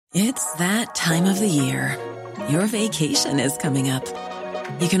It's that time of the year. Your vacation is coming up.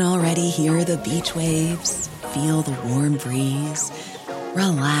 You can already hear the beach waves, feel the warm breeze,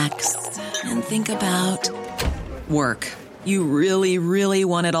 relax, and think about work. You really, really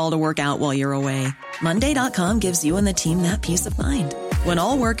want it all to work out while you're away. Monday.com gives you and the team that peace of mind. When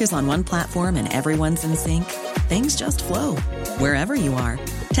all work is on one platform and everyone's in sync, things just flow. Wherever you are,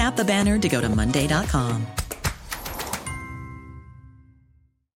 tap the banner to go to Monday.com.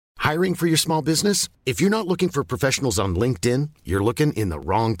 Hiring for your small business? If you're not looking for professionals on LinkedIn, you're looking in the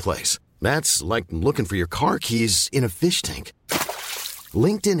wrong place. That's like looking for your car keys in a fish tank.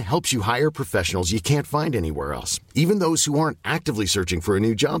 LinkedIn helps you hire professionals you can't find anywhere else, even those who aren't actively searching for a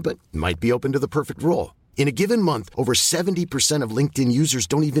new job but might be open to the perfect role. In a given month, over 70% of LinkedIn users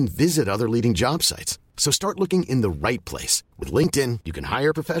don't even visit other leading job sites. So start looking in the right place. With LinkedIn, you can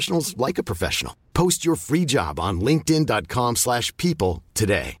hire professionals like a professional. Post your free job on linkedin.com/people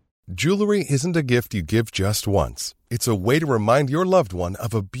today. Jewelry isn't a gift you give just once. It's a way to remind your loved one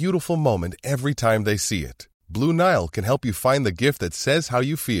of a beautiful moment every time they see it. Blue Nile can help you find the gift that says how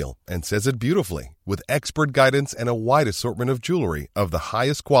you feel and says it beautifully, with expert guidance and a wide assortment of jewelry of the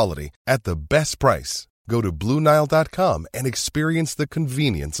highest quality at the best price. Go to BlueNile.com and experience the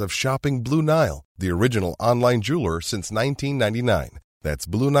convenience of shopping Blue Nile, the original online jeweler since 1999. That's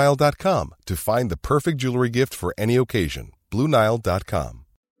BlueNile.com to find the perfect jewelry gift for any occasion. BlueNile.com.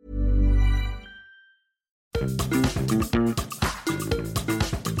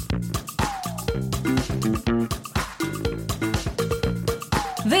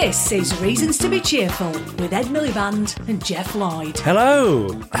 This is Reasons to be Cheerful with Ed Miliband and Jeff Lloyd. Hello.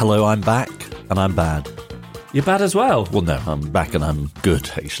 Hello, I'm back and I'm bad. You're bad as well? Well, no, I'm back and I'm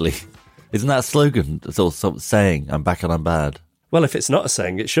good, actually. Isn't that a slogan? It's all saying, I'm back and I'm bad. Well, if it's not a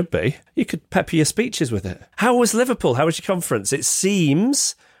saying, it should be. You could pepper your speeches with it. How was Liverpool? How was your conference? It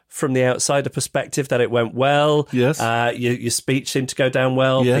seems, from the outsider perspective, that it went well. Yes. Your speech seemed to go down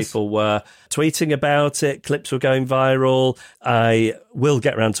well. Yes. People were tweeting about it. Clips were going viral. I will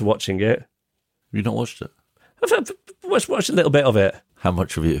get around to watching it. You've not watched it? I've watched a little bit of it. How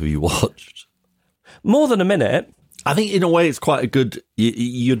much of it have you watched? More than a minute. I think in a way it's quite a good...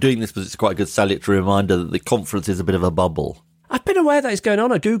 You're doing this because it's quite a good salutary reminder that the conference is a bit of a bubble. I've been aware that it's going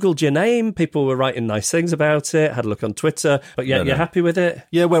on. I Googled your name. People were writing nice things about it. Had a look on Twitter. But yeah, you're happy with it?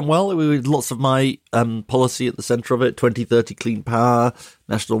 Yeah, it went well. We had lots of my policy at the centre of it. 2030 Clean Power,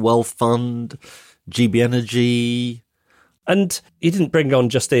 National Wealth Fund, GB Energy. And you didn't bring on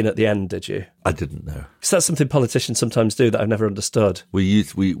Justine at the end, did you? I didn't know. Because that's something politicians sometimes do that I've never understood. We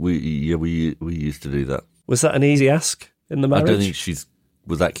used to do that. Was that an easy ask in the marriage? I don't think she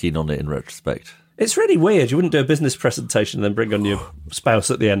was that keen on it in retrospect. It's really weird. You wouldn't do a business presentation and then bring on your spouse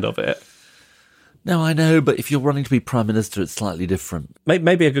at the end of it. No, I know, but if you're running to be Prime Minister, it's slightly different.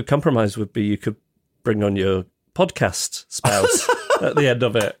 Maybe a good compromise would be you could bring on your podcast spouse at the end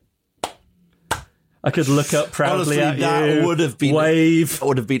of it. I could look up proudly honestly, at you, that would have been, wave. That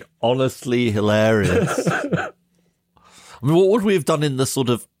would have been honestly hilarious. I mean, what would we have done in the sort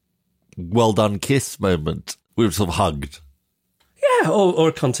of well done kiss moment? We would have sort of hugged. Yeah, or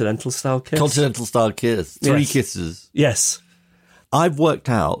a continental style kiss. Continental style kiss. 3 kisses. Yes. I've worked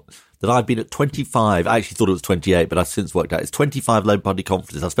out that I've been at 25. I actually thought it was 28, but I've since worked out it's 25 Labour Party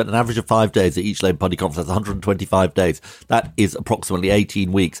conferences. I've spent an average of 5 days at each Labour Party conference. That's 125 days. That is approximately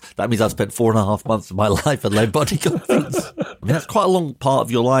 18 weeks. That means I've spent 4.5 months of my life at Labour Party conference. I mean, that's quite a long part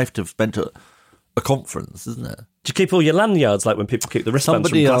of your life to have spent at a conference, isn't it? Do you keep all your lanyards like when people keep the wristbands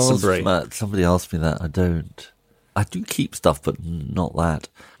from Glastonbury? Somebody asked me that. I don't. I do keep stuff, but not that.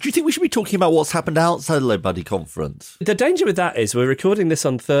 Do you think we should be talking about what's happened outside the Labour Party conference? The danger with that is we're recording this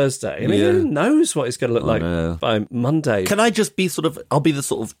on Thursday. I mean, who knows what it's going to look like by Monday? Can I just be I'll be the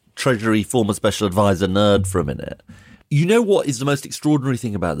sort of Treasury former special advisor nerd for a minute. You know what is the most extraordinary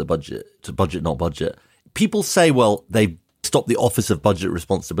thing about the budget, to budget, not budget? People say, well, they stopped the Office of Budget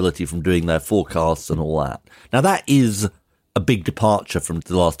Responsibility from doing their forecasts and all that. Now, that is a big departure from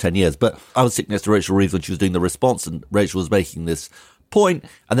the last 10 years. But I was sitting next to Rachel Reeves when she was doing the response, and Rachel was making this point.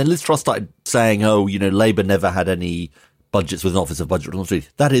 And then Liz Truss started saying, Labour never had any budgets with an Office of Budget Responsibility.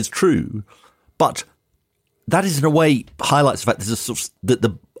 That is true. But that is, in a way, highlights the fact that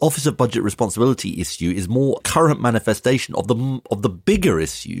the Office of Budget Responsibility issue is more current manifestation of the bigger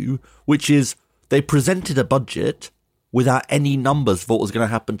issue, which is they presented a budget without any numbers for what was going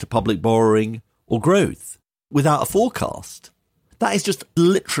to happen to public borrowing or growth, without a forecast. That is just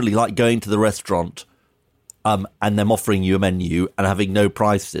literally like going to the restaurant and them offering you a menu and having no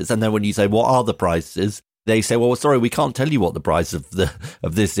prices. And then when you say, what are the prices? They say, well, sorry, we can't tell you what the price of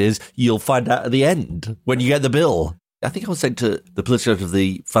this is. You'll find out at the end when you get the bill. I think I was saying to the political editor of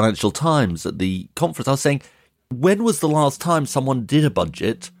the Financial Times at the conference, I was saying, when was the last time someone did a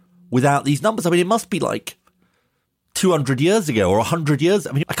budget without these numbers? I mean, it must be like 200 years ago or 100 years.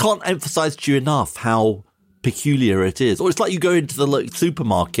 I mean, I can't emphasize to you enough how peculiar it is. Or it's like you go into the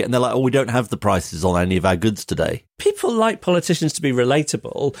supermarket and they're like, oh, we don't have the prices on any of our goods today. People like politicians to be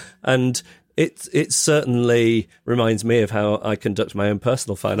relatable, and it certainly reminds me of how I conduct my own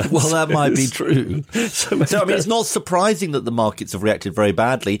personal finances. Well, that might be true. So, I mean, it's not surprising that the markets have reacted very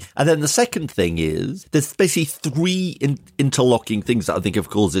badly. And then the second thing is, there's basically three interlocking things that I think have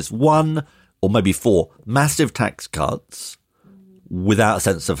caused this. One, or maybe four, massive tax cuts without a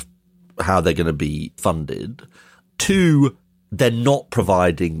sense of how they're going to be funded. Two, they're not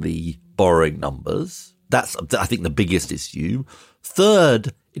providing the borrowing numbers. That's, I think, the biggest issue.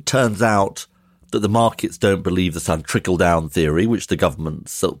 Third, it turns out that the markets don't believe the trickle-down theory, which the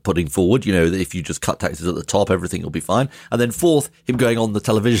government's putting forward, you know, that if you just cut taxes at the top, everything will be fine. And then fourth, him going on the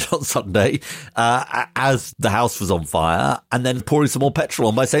television on Sunday as the house was on fire and then pouring some more petrol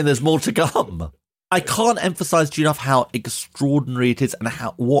on by saying there's more to come. I can't emphasize to you enough how extraordinary it is and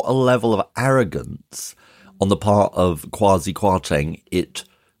what a level of arrogance on the part of Kwasi Kwarteng it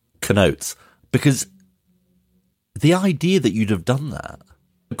connotes. Because the idea that you'd have done that,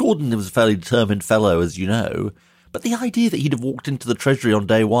 Gordon was a fairly determined fellow, as you know, but the idea that he'd have walked into the Treasury on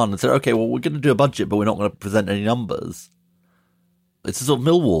day one and said, okay, well, we're going to do a budget, but we're not going to present any numbers. It's a sort of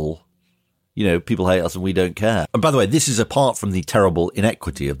Millwall. You know, people hate us and we don't care. And by the way, this is apart from the terrible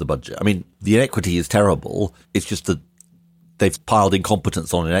inequity of the budget. I mean, the inequity is terrible. It's just that they've piled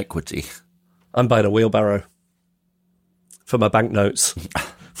incompetence on inequity. I'm buying a wheelbarrow for my banknotes.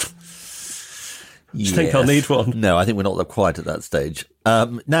 Do you think I'll need one? No, I think we're not quite at that stage.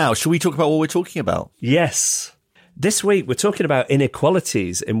 Now, shall we talk about what we're talking about? Yes. This week, we're talking about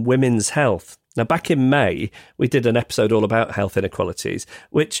inequalities in women's health. Now, back in May, we did an episode all about health inequalities,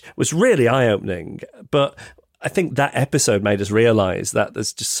 which was really eye-opening. But I think that episode made us realise that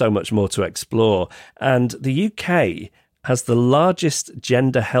there's just so much more to explore. And the UK has the largest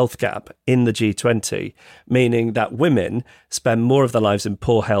gender health gap in the G20, meaning that women spend more of their lives in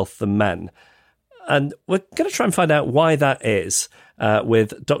poor health than men. And we're going to try and find out why that is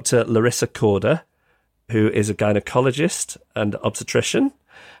with Dr. Larissa Corder, who is a gynecologist and obstetrician.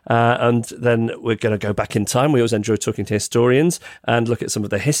 And then we're going to go back in time. We always enjoy talking to historians and look at some of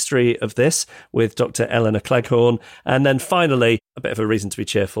the history of this with Dr. Eleanor Cleghorn. And then finally, a bit of a reason to be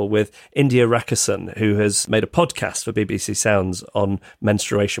cheerful with India Rakisson, who has made a podcast for BBC Sounds on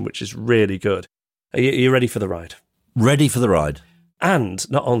menstruation, which is really good. Are you ready for the ride? Ready for the ride. And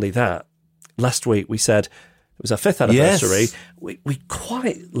not only that, last week we said it was our 5th anniversary. Yes. We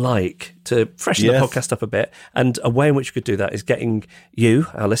quite like to freshen the podcast up a bit. And a way in which we could do that is getting you,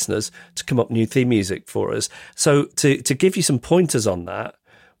 our listeners, to come up new theme music for us. So to give you some pointers on that,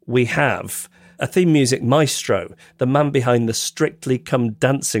 we have a theme music maestro, the man behind the Strictly Come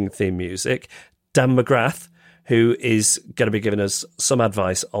Dancing theme music, Dan McGrath, who is going to be giving us some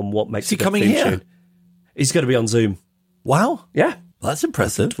advice on what makes a good theme tune. He's going to be on Zoom. Wow. Yeah. That's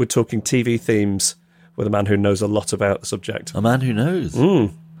impressive. We're talking TV themes with a man who knows a lot about the subject. A man who knows.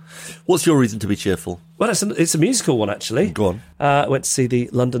 What's your reason to be cheerful? Well, it's a musical one, actually. Go on. I went to see the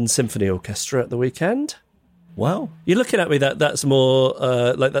London Symphony Orchestra at the weekend. Wow. You're looking at me that's more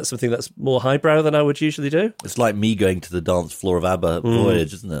like that's something that's more highbrow than I would usually do. It's like me going to the dance floor of ABBA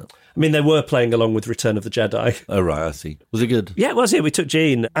Voyage, isn't it? I mean, they were playing along with Return of the Jedi. Oh, right, I see. Was it good? Yeah, it was. Yeah, we took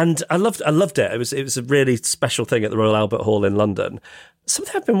Jean, and I loved it. It was a really special thing at the Royal Albert Hall in London.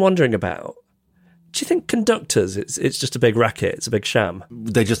 Something I've been wondering about. Do you think conductors, it's just a big racket, it's a big sham?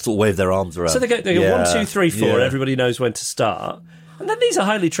 They just sort of wave their arms around. So they go 1, 2, 3, 4, everybody knows when to start. And then these are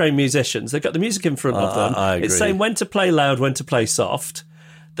highly trained musicians. They've got the music in front of them. I agree. It's saying when to play loud, when to play soft.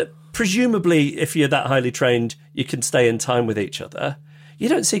 That presumably, if you're that highly trained, you can stay in time with each other. You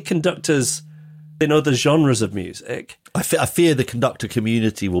don't see conductors in other genres of music. I fear the conductor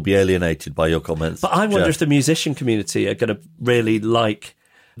community will be alienated by your comments. But I wonder Jeff, if the musician community are going to really like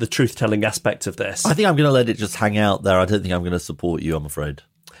the truth-telling aspect of this. I think I'm going to let it just hang out there. I don't think I'm going to support you, I'm afraid.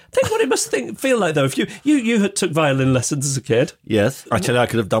 Think what it must feel like, though. If you had took violin lessons as a kid. Yes. Actually, I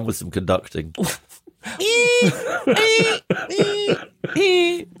could have done with some conducting. Have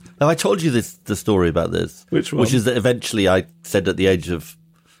I told you the story about this? Which one? Which is that eventually I said at the age of,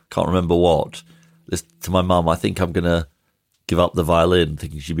 can't remember what, this to my mum, I think I'm going to give up the violin,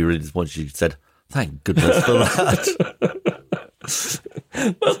 thinking she'd be really disappointed. She said, thank goodness for that.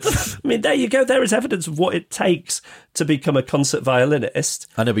 Well, I mean, there you go. There is evidence of what it takes to become a concert violinist.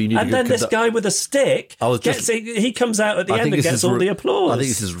 I know, but you need. And then this guy with a stick he comes out at the end and gets all the applause. I think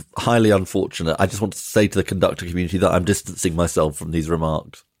this is highly unfortunate. I just want to say to the conductor community that I'm distancing myself from these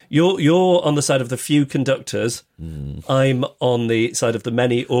remarks. You're on the side of the few conductors. I'm on the side of the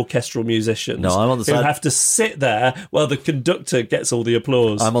many orchestral musicians. No, I'm on the side who have to sit there while the conductor gets all the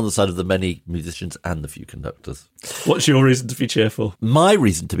applause. I'm on the side of the many musicians and the few conductors. What's your reason to be cheerful? My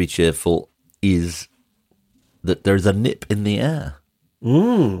reason to be cheerful is that there's a nip in the air,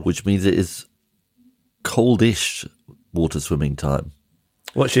 which means it is coldish water swimming time.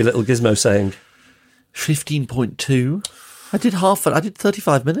 What's your little gizmo saying? 15.2. I did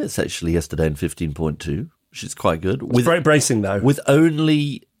 35 minutes actually yesterday in 15.2, which is quite good. It's very bracing though. With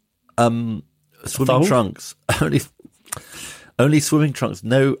only swimming trunks. Only swimming trunks.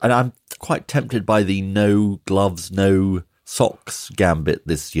 No, and I'm quite tempted by the no gloves, no socks gambit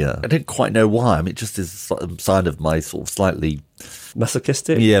this year. I don't quite know why. I mean, it just is a sign of my sort of slightly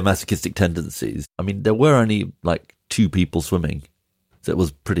masochistic. Yeah, masochistic tendencies. I mean, there were only like 2 people swimming, so it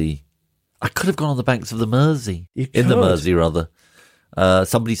was pretty. I could have gone on the banks of the Mersey. In the Mersey, rather.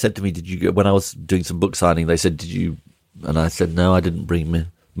 Somebody said to me, "Did you go?" When I was doing some book signing, they said, "Did you?" And I said, "No, I didn't bring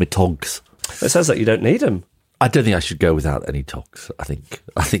my togs." It sounds like you don't need them. I don't think I should go without any togs. I think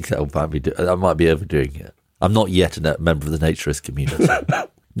I might be overdoing it. I'm not yet a member of the naturist community.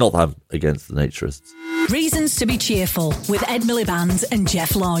 Not that I'm against the naturists. Reasons to be cheerful with Ed Miliband and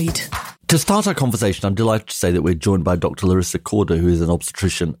Jeff Lloyd. To start our conversation, I'm delighted to say that we're joined by Dr. Larissa Corder, who is an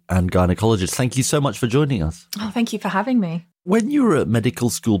obstetrician and gynecologist. Thank you so much for joining us. Oh, thank you for having me. When you were at medical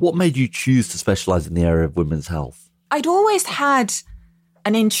school, what made you choose to specialise in the area of women's health? I'd always had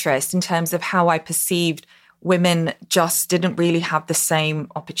an interest in terms of how I perceived women just didn't really have the same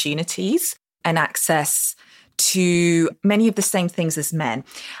opportunities and access to many of the same things as men.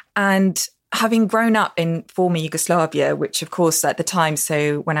 And having grown up in former Yugoslavia, which of course at the time,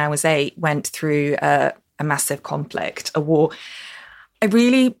 so when I was 8, went through a massive conflict, a war, I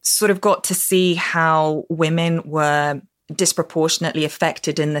really sort of got to see how women were disproportionately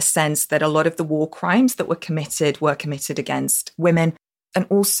affected in the sense that a lot of the war crimes that were committed against women. And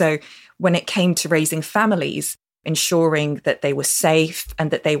also when it came to raising families, ensuring that they were safe and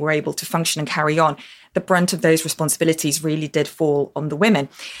that they were able to function and carry on, the brunt of those responsibilities really did fall on the women.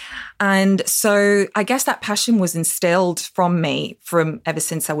 And so I guess that passion was instilled from me from ever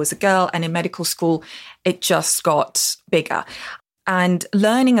since I was a girl. And in medical school, it just got bigger. And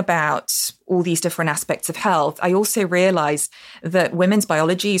learning about all these different aspects of health, I also realized that women's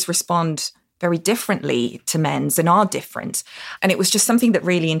biologies respond very differently to men's and are different. And it was just something that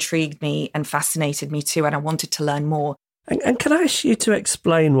really intrigued me and fascinated me too. And I wanted to learn more. And can I ask you to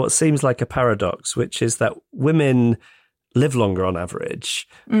explain what seems like a paradox, which is that women live longer on average,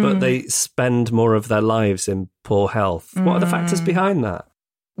 but they spend more of their lives in poor health? What are the factors behind that?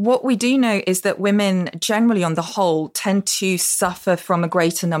 What we do know is that women generally on the whole tend to suffer from a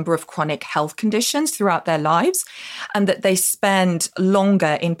greater number of chronic health conditions throughout their lives, and that they spend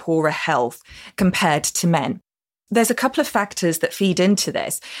longer in poorer health compared to men. There's a couple of factors that feed into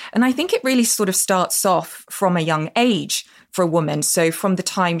this. And I think it really sort of starts off from a young age for a woman. So from the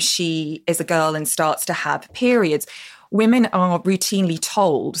time she is a girl and starts to have periods, women are routinely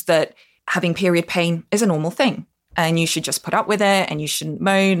told that having period pain is a normal thing. And you should just put up with it and you shouldn't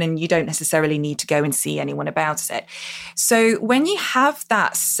moan and you don't necessarily need to go and see anyone about it. So when you have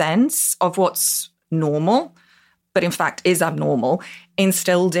that sense of what's normal, but in fact is abnormal,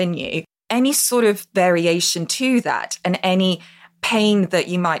 instilled in you, any sort of variation to that and any pain that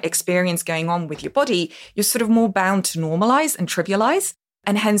you might experience going on with your body, you're sort of more bound to normalize and trivialize.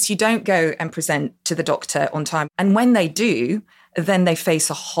 And hence you don't go and present to the doctor on time. And when they do, then they face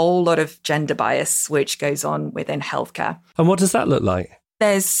a whole lot of gender bias, which goes on within healthcare. And what does that look like?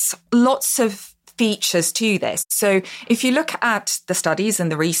 There's lots of features to this. So if you look at the studies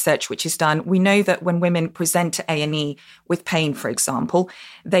and the research which is done, we know that when women present to A&E with pain, for example,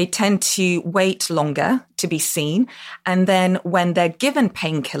 they tend to wait longer to be seen. And then when they're given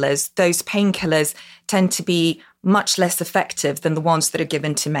painkillers, those painkillers tend to be much less effective than the ones that are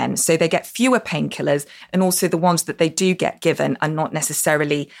given to men. So they get fewer painkillers, and also the ones that they do get given are not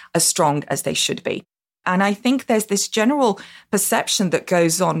necessarily as strong as they should be. And I think there's this general perception that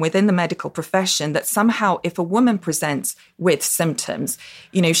goes on within the medical profession that somehow if a woman presents with symptoms,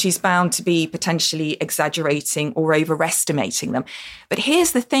 she's bound to be potentially exaggerating or overestimating them. But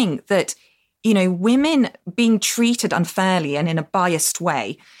here's the thing that, women being treated unfairly and in a biased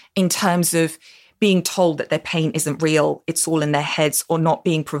way in terms of being told that their pain isn't real, it's all in their heads, or not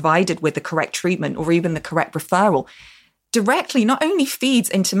being provided with the correct treatment or even the correct referral, directly not only feeds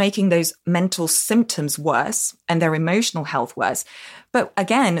into making those mental symptoms worse and their emotional health worse, but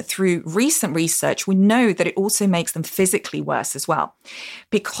again, through recent research, we know that it also makes them physically worse as well,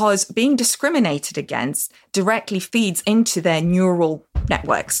 because being discriminated against directly feeds into their neural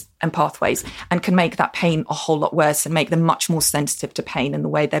networks and pathways and can make that pain a whole lot worse and make them much more sensitive to pain and the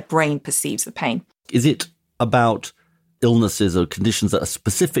way their brain perceives the pain. Is it about illnesses or conditions that are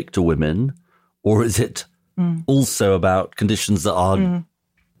specific to women, or is it also about conditions that are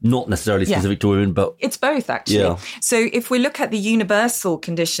not necessarily specific to women, but... It's both, actually. Yeah. So if we look at the universal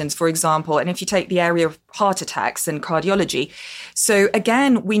conditions, for example, and if you take the area of heart attacks and cardiology, so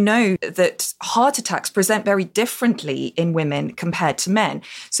again, we know that heart attacks present very differently in women compared to men.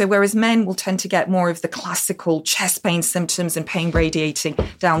 So whereas men will tend to get more of the classical chest pain symptoms and pain radiating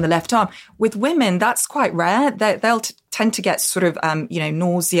down the left arm, with women, that's quite rare. They'll tend to get sort of,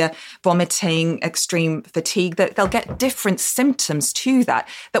 nausea, vomiting, extreme fatigue, that they'll get different symptoms to that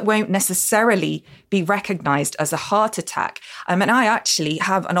won't necessarily be recognized as a heart attack. And I actually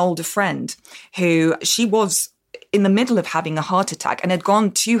have an older friend who she was in the middle of having a heart attack and had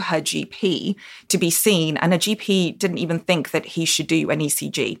gone to her GP to be seen, and her GP didn't even think that he should do an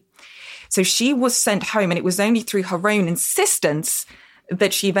ECG. So she was sent home, and it was only through her own insistence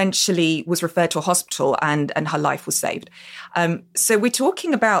that she eventually was referred to a hospital and her life was saved. So we're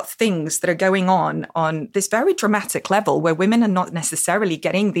talking about things that are going on this very dramatic level where women are not necessarily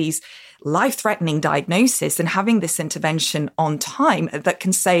getting these life-threatening diagnoses and having this intervention on time that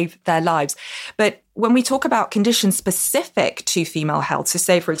can save their lives. But when we talk about conditions specific to female health, so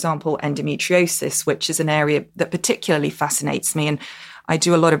say, for example, endometriosis, which is an area that particularly fascinates me and I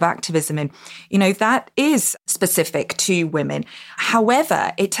do a lot of activism in, that is specific to women.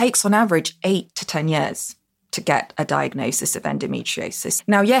 However, it takes on average 8 to 10 years to get a diagnosis of endometriosis.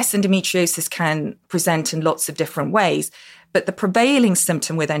 Now, yes, endometriosis can present in lots of different ways, but the prevailing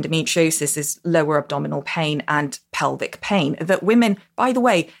symptom with endometriosis is lower abdominal pain and pelvic pain that women, by the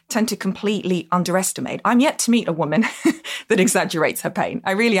way, tend to completely underestimate. I'm yet to meet a woman that exaggerates her pain.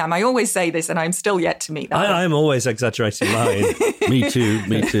 I really am. I always say this, and I'm still yet to meet that. I'm always exaggerating mine. Me too.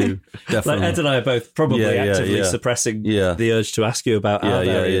 Definitely. Like Ed and I are both probably actively suppressing the urge to ask you about our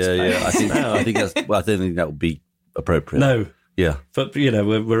various pains. I think that's. Well, I don't think that would be appropriate. No. Yeah. But,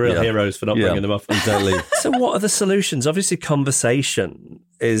 we're real heroes for not bringing them up. Exactly. So what are the solutions? Obviously, conversation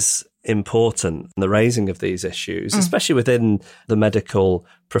is important, the raising of these issues, especially within the medical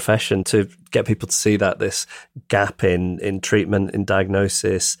profession, to get people to see that this gap in treatment, in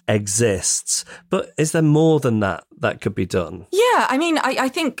diagnosis exists. But is there more than that could be done? Yeah, I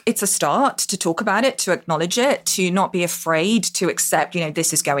think it's a start to talk about it, to acknowledge it, to not be afraid to accept,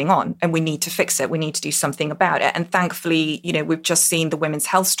 this is going on and we need to fix it. We need to do something about it. And thankfully, we've just seen the Women's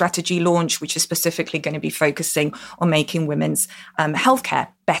Health Strategy launch, which is specifically going to be focusing on making women's healthcare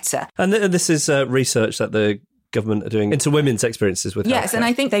better. And this is research that the government are doing into women's experiences with healthcare. Yes, and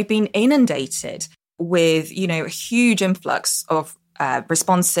I think they've been inundated with, a huge influx of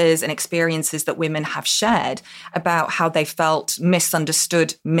responses and experiences that women have shared about how they felt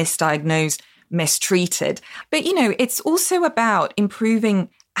misunderstood, misdiagnosed, mistreated. But, it's also about improving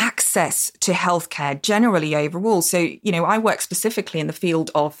access to healthcare generally overall. So, I work specifically in the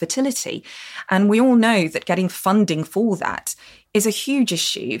field of fertility, and we all know that getting funding for that is a huge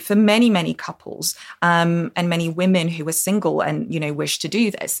issue for many, many couples and many women who are single and, wish to do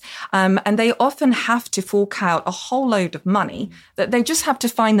this. And they often have to fork out a whole load of money that they just have to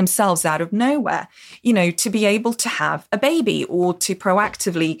find themselves out of nowhere, to be able to have a baby or to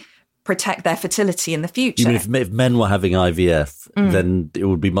proactively protect their fertility in the future. Even if men were having IVF, then it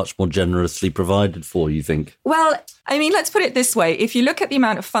would be much more generously provided for, you think? Well, let's put it this way. If you look at the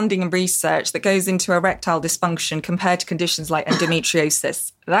amount of funding and research that goes into erectile dysfunction compared to conditions like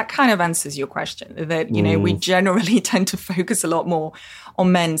endometriosis, that kind of answers your question, that, we generally tend to focus a lot more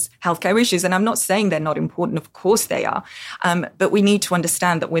on men's healthcare issues. And I'm not saying they're not important. Of course they are. But we need to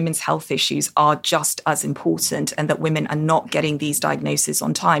understand that women's health issues are just as important and that women are not getting these diagnoses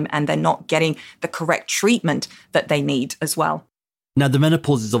on time and they're not getting the correct treatment that they need as well. Now, the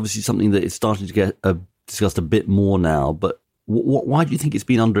menopause is obviously something that is starting to get discussed a bit more now, but why do you think it's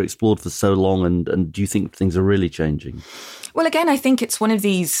been underexplored for so long, and do you think things are really changing? Well, again, I think it's one of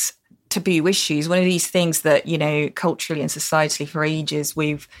these taboo issues, one of these things that, culturally and societally for ages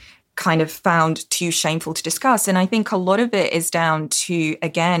we've kind of found too shameful to discuss. And I think a lot of it is down to,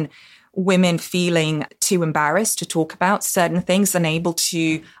 again, women feeling too embarrassed to talk about certain things, unable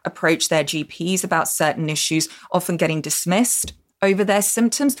to approach their GPs about certain issues, often getting dismissed over their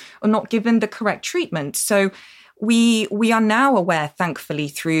symptoms or not given the correct treatment. So we are now aware, thankfully,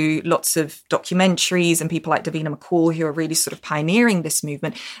 through lots of documentaries and people like Davina McCall, who are really sort of pioneering this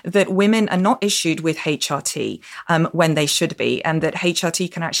movement, that women are not issued with HRT when they should be, and that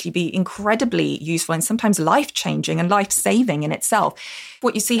HRT can actually be incredibly useful and sometimes life-changing and life-saving in itself.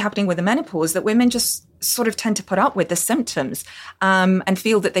 What you see happening with the menopause, that women just sort of tend to put up with the symptoms and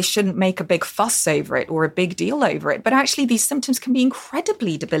feel that they shouldn't make a big fuss over it or a big deal over it. But actually, these symptoms can be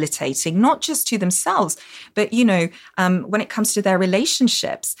incredibly debilitating, not just to themselves, but, when it comes to their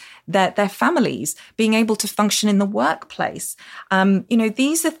relationships, their families, being able to function in the workplace.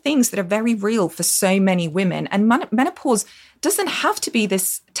 These are things that are very real for so many women. And menopause doesn't have to be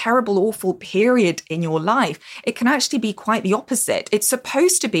this terrible, awful period in your life. It can actually be quite the opposite. It's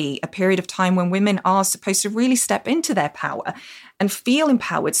supposed to be a period of time when women are supposed to really step into their power and feel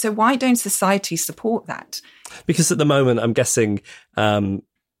empowered. So why don't society support that? Because at the moment, I'm guessing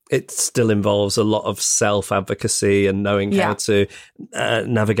it still involves a lot of self-advocacy and knowing how to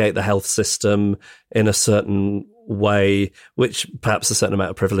navigate the health system in a certain way, which perhaps a certain amount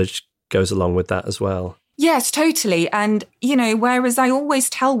of privilege goes along with that as well. Yes, totally. And, whereas I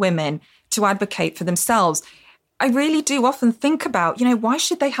always tell women to advocate for themselves, I really do often think about, why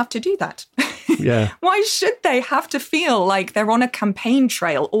should they have to do that? Yeah. Why should they have to feel like they're on a campaign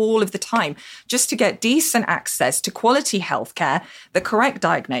trail all of the time just to get decent access to quality healthcare, the correct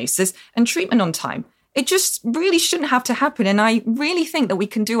diagnosis and treatment on time? It just really shouldn't have to happen. And I really think that we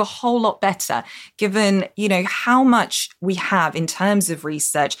can do a whole lot better given, how much we have in terms of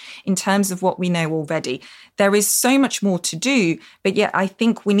research, in terms of what we know already. There is so much more to do, but yet I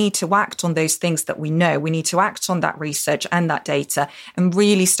think we need to act on those things that we know. We need to act on that research and that data and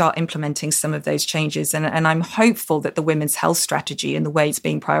really start implementing some of those changes. And I'm hopeful that the women's health strategy and the way it's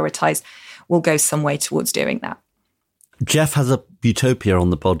being prioritized will go some way towards doing that. Jeff has a utopia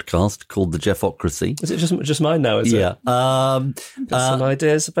on the podcast called the Jeffocracy. Is it just mine now? Is it? Got some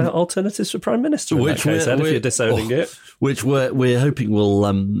ideas about alternatives for Prime Minister, if you're disowning it. Which we're hoping will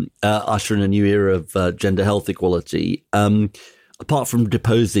usher in a new era of gender health equality. Apart from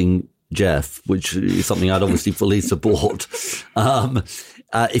deposing Jeff, which is something I'd obviously fully support.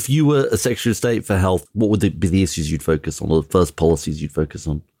 If you were a Secretary of State for Health, what would be the issues you'd focus on, or the first policies you'd focus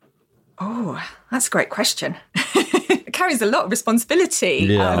on? Oh, that's a great question. It carries a lot of responsibility,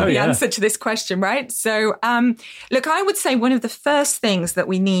 the answer to this question, right? So, look, I would say one of the first things that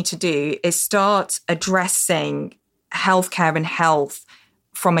we need to do is start addressing healthcare and health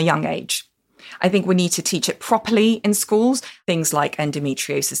from a young age. I think we need to teach it properly in schools, things like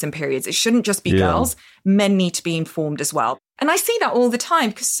endometriosis and periods. It shouldn't just be girls. Men need to be informed as well. And I see that all the time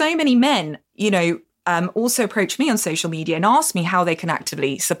because so many men, also approach me on social media and ask me how they can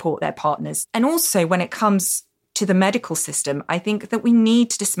actively support their partners. And also when it comes to the medical system, I think that we need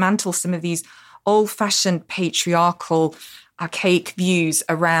to dismantle some of these old-fashioned patriarchal, archaic views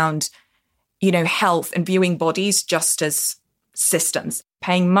around, health and viewing bodies just as systems,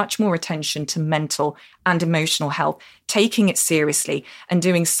 paying much more attention to mental and emotional health, taking it seriously and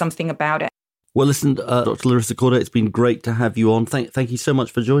doing something about it. Well, listen, Dr. Larissa Corday, it's been great to have you on. Thank you so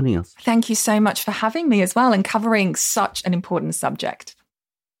much for joining us. Thank you so much for having me as well and covering such an important subject.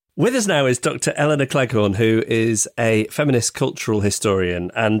 With us now is Dr. Eleanor Cleghorn, who is a feminist cultural historian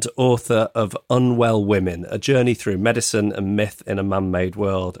and author of Unwell Women, A Journey Through Medicine and Myth in a Man-Made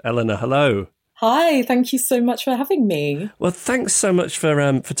World. Eleanor, hello. Hi, thank you so much for having me. Well, thanks so much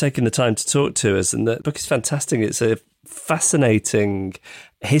for taking the time to talk to us. And the book is fantastic. It's a fascinating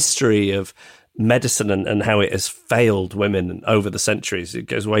history of medicine and how it has failed women over the centuries. It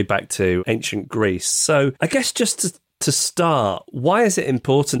goes way back to ancient Greece. So I guess just to start, why is it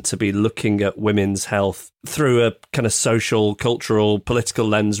important to be looking at women's health through a kind of social, cultural, political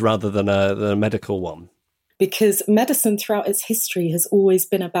lens rather than a medical one? Because medicine throughout its history has always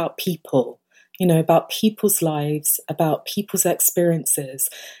been about people, about people's lives, about people's experiences.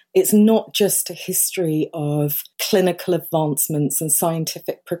 It's not just a history of clinical advancements and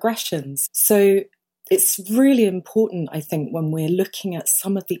scientific progressions. So it's really important, I think, when we're looking at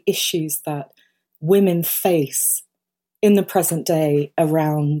some of the issues that women face in the present day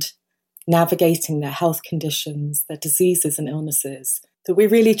around navigating their health conditions, their diseases and illnesses, that we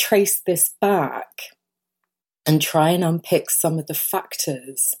really trace this back and try and unpick some of the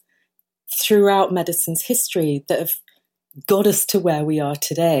factors throughout medicine's history that have got us to where we are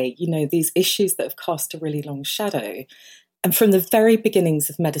today. These issues that have cast a really long shadow. And from the very beginnings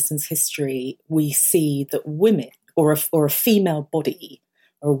of medicine's history, we see that women, or a female body,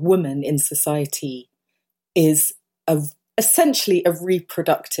 or a woman in society, is essentially a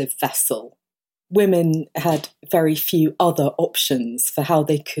reproductive vessel. Women had very few other options for how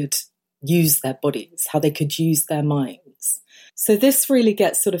they could use their bodies, how they could use their minds. So this really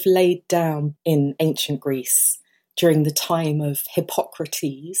gets sort of laid down in ancient Greece during the time of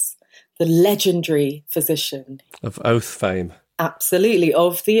Hippocrates, the legendary physician. Of oath fame. Absolutely,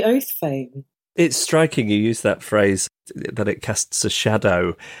 of the oath fame. It's striking you use that phrase, that it casts a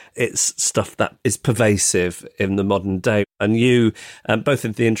shadow. It's stuff that is pervasive in the modern day. And you, both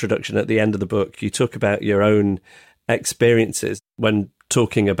in the introduction at the end of the book, you talk about your own experiences when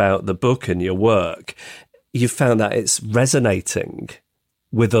talking about the book and your work. You found that it's resonating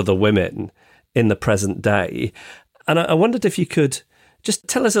with other women in the present day. And I wondered if you could just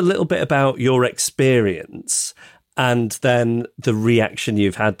tell us a little bit about your experience and then the reaction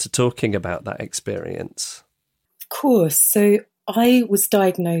you've had to talking about that experience. Of course. So I was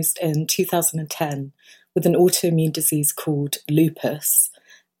diagnosed in 2010 with an autoimmune disease called lupus,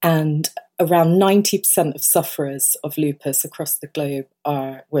 and around 90% of sufferers of lupus across the globe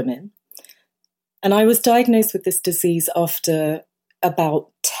are women. And I was diagnosed with this disease after about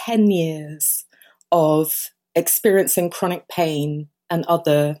 10 years of experiencing chronic pain and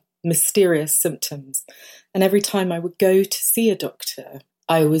other mysterious symptoms. And every time I would go to see a doctor,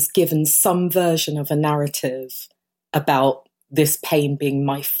 I was given some version of a narrative about this pain being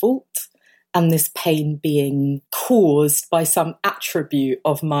my fault and this pain being caused by some attribute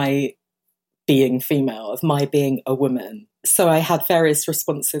of my being female, of my being a woman. So I had various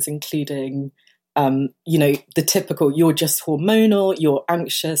responses, including, the typical, you're just hormonal, you're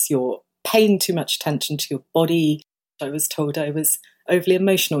anxious, you're paying too much attention to your body. I was told I was overly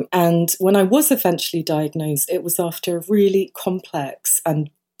emotional. And when I was eventually diagnosed, it was after a really complex and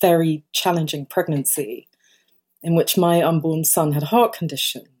very challenging pregnancy in which my unborn son had a heart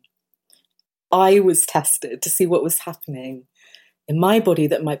condition. I was tested to see what was happening in my body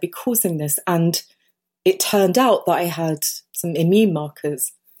that might be causing this. And it turned out that I had some immune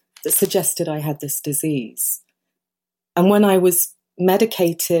markers that suggested I had this disease. And when I was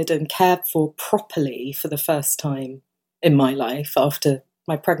medicated and cared for properly for the first time in my life after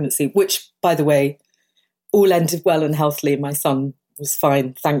my pregnancy, which, by the way, all ended well and healthily. My son was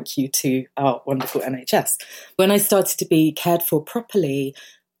fine, thank you to our wonderful NHS. When I started to be cared for properly,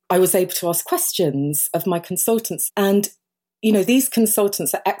 I was able to ask questions of my consultants. And, these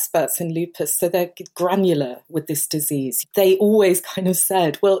consultants are experts in lupus, so they're granular with this disease. They always kind of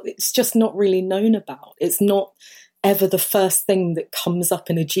said, well, it's just not really known about. It's not ever the first thing that comes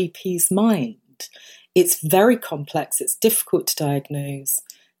up in a GP's mind. It's very complex, it's difficult to diagnose,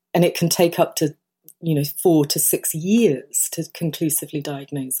 and it can take up to 4 to 6 years to conclusively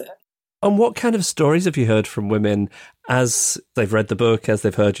diagnose it. And what kind of stories have you heard from women as they've read the book, as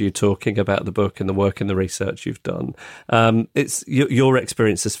they've heard you talking about the book and the work and the research you've done? It's your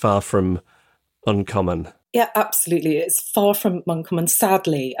experience is far from uncommon. Yeah, absolutely. It's far from uncommon.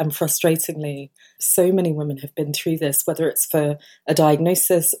 Sadly and frustratingly, so many women have been through this, whether it's for a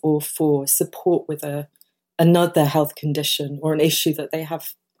diagnosis or for support with another health condition or an issue that they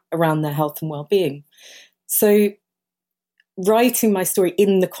have around their health and well-being. So writing my story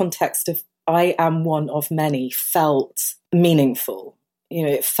in the context of I am one of many felt meaningful.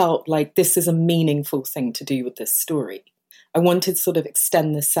 It felt like this is a meaningful thing to do with this story. I wanted to sort of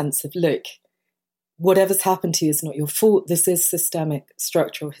extend the sense of, look, whatever's happened to you is not your fault. This is systemic,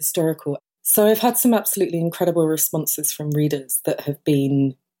 structural, historical. So I've had some absolutely incredible responses from readers that have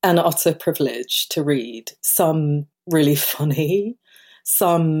been an utter privilege to read. Some really funny,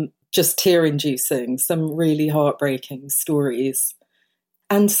 some just tear-inducing, some really heartbreaking stories,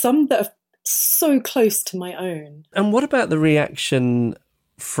 and some that are so close to my own. And what about the reaction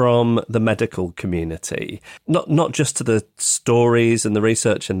from the medical community? Not just to the stories and the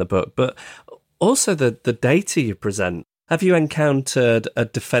research in the book, but also the data you present. Have you encountered a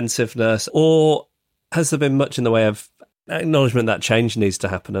defensiveness, or has there been much in the way of acknowledgement that change needs to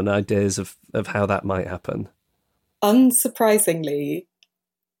happen and ideas of how that might happen? Unsurprisingly,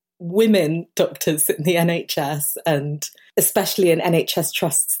 women doctors in the NHS, and especially in NHS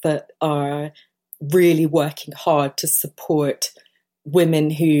trusts that are really working hard to support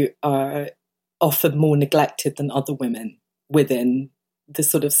women who are often more neglected than other women within the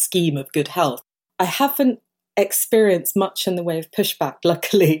sort of scheme of good health. I haven't experienced much in the way of pushback,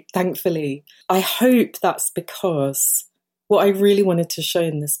 luckily, thankfully. I hope that's because what I really wanted to show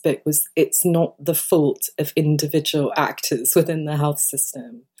in this book was it's not the fault of individual actors within the health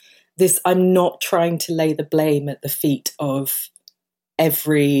system. I'm not trying to lay the blame at the feet of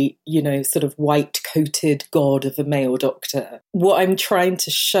every, sort of white-coated god of a male doctor. What I'm trying to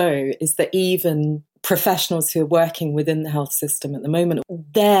show is that even professionals who are working within the health system at the moment,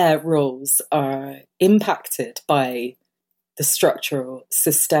 their roles are impacted by the structural,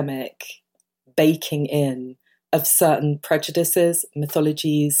 systemic baking in of certain prejudices,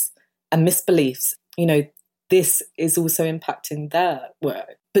 mythologies, and misbeliefs. This is also impacting their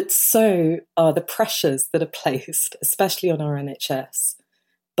work. But so are the pressures that are placed, especially on our NHS,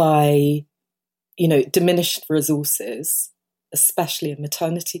 by, diminished resources, especially in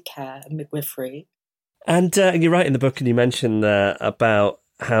maternity care and midwifery. And you're right in the book, and you mentioned there about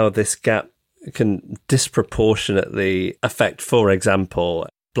how this gap can disproportionately affect, for example,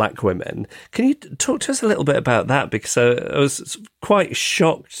 Black women. Can you talk to us a little bit about that? Because I was quite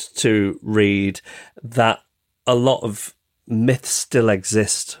shocked to read that a lot of myths still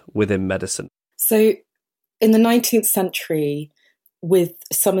exist within medicine. So in the 19th century, with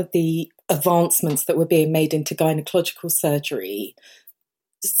some of the advancements that were being made into gynecological surgery,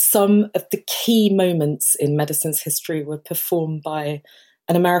 some of the key moments in medicine's history were performed by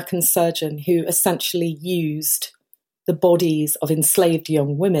an American surgeon who essentially used the bodies of enslaved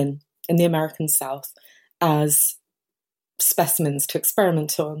young women in the American South as specimens to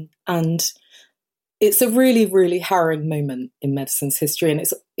experiment on. And it's a really, really harrowing moment in medicine's history, and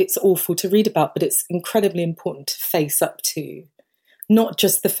it's awful to read about, but it's incredibly important to face up to. Not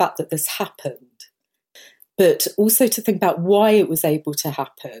just the fact that this happened, but also to think about why it was able to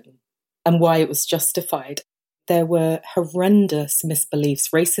happen and why it was justified. There were horrendous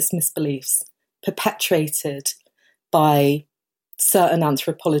misbeliefs, racist misbeliefs, perpetrated by certain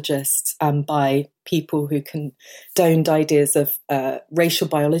anthropologists and by people who condoned ideas of racial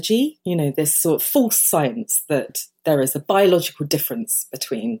biology, this sort of false science that there is a biological difference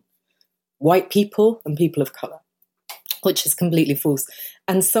between white people and people of colour, which is completely false.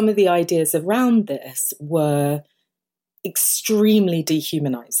 And some of the ideas around this were extremely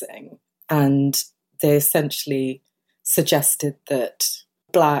dehumanising, and they essentially suggested that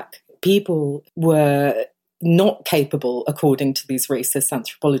Black people were not capable, according to these racist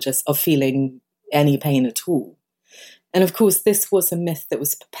anthropologists, of feeling any pain at all. And of course, this was a myth that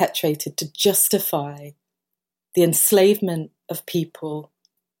was perpetrated to justify the enslavement of people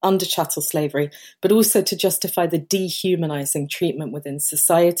under chattel slavery, but also to justify the dehumanizing treatment within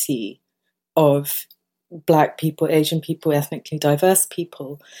society of Black people, Asian people, ethnically diverse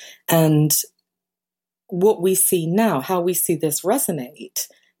people. And what we see now, how we see this resonate,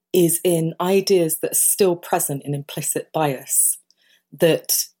 is in ideas that are still present in implicit bias,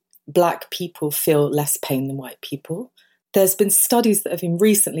 that Black people feel less pain than white people. There's been studies that have been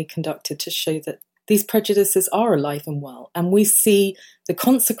recently conducted to show that these prejudices are alive and well, and we see the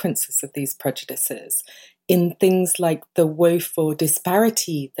consequences of these prejudices in things like the woeful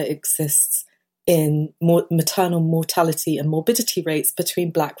disparity that exists in maternal mortality and morbidity rates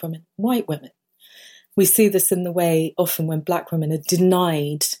between Black women and white women. We see this in the way often when Black women are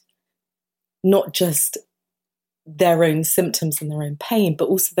denied not just their own symptoms and their own pain, but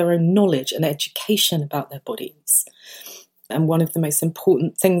also their own knowledge and education about their bodies. And one of the most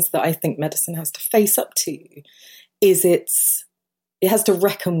important things that I think medicine has to face up to is it has to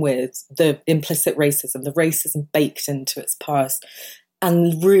reckon with the implicit racism, the racism baked into its past,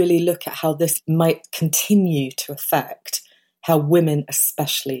 and really look at how this might continue to affect how women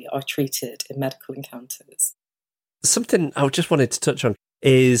especially are treated in medical encounters. Something I just wanted to touch on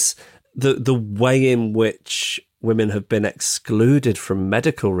is the way in which women have been excluded from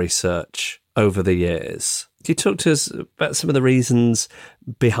medical research over the years. Can you talk to us about some of the reasons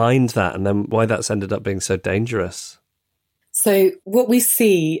behind that and then why that's ended up being so dangerous? So what we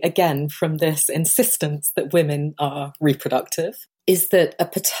see, again, from this insistence that women are reproductive is that a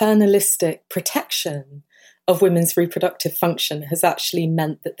paternalistic protection of women's reproductive function has actually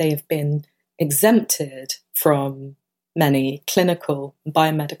meant that they have been exempted from many clinical and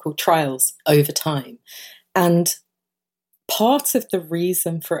biomedical trials over time. And part of the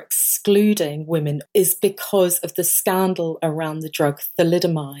reason for excluding women is because of the scandal around the drug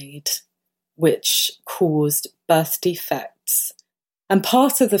thalidomide, which caused birth defects. And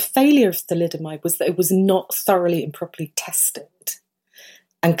part of the failure of thalidomide was that it was not thoroughly and properly tested.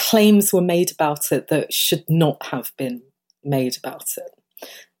 And claims were made about it that should not have been made about it.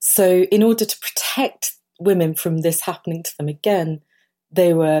 So in order to protect women from this happening to them again,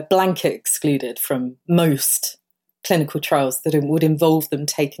 they were blanket excluded from most clinical trials that would involve them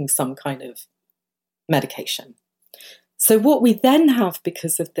taking some kind of medication. So what we then have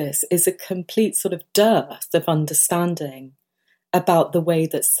because of this is a complete sort of dearth of understanding about the way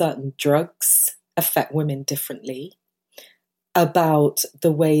that certain drugs affect women differently, about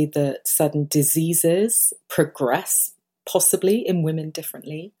the way that certain diseases progress possibly in women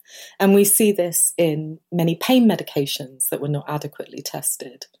differently. And we see this in many pain medications that were not adequately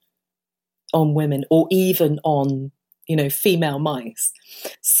tested on women, or even on, female mice.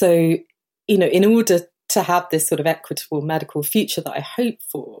 So, in order to have this sort of equitable medical future that I hope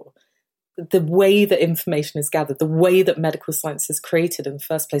for, the way that information is gathered, the way that medical science is created in the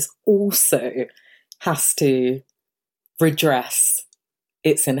first place also has to redress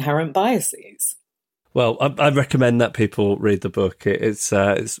its inherent biases. Well, I recommend that people read the book. It's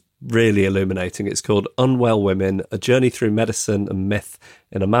really illuminating. It's called Unwell Women, A Journey Through Medicine and Myth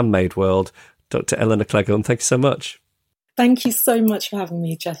in a Man-Made World. Dr. Eleanor Cleghorn, thank you so much. Thank you so much for having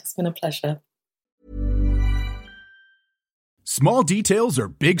me, Jeff. It's been a pleasure. Small details are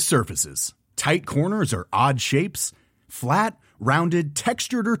big surfaces. Tight corners are odd shapes. Flat, rounded,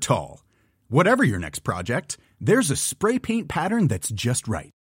 textured, or tall. Whatever your next project, there's a spray paint pattern that's just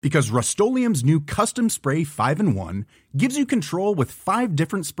right. Because Rust-Oleum's new Custom Spray 5-in-1 gives you control with 5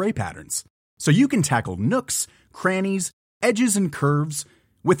 different spray patterns. So you can tackle nooks, crannies, edges, and curves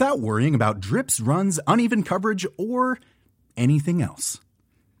without worrying about drips, runs, uneven coverage, or anything else.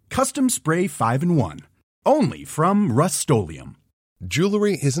 Custom Spray 5-in-1. Only from Rust-Oleum.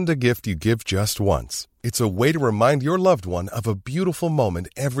 Jewelry isn't a gift you give just once. It's a way to remind your loved one of a beautiful moment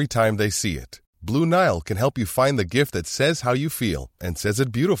every time they see it. Blue Nile can help you find the gift that says how you feel and says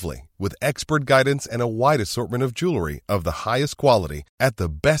it beautifully, with expert guidance and a wide assortment of jewelry of the highest quality at the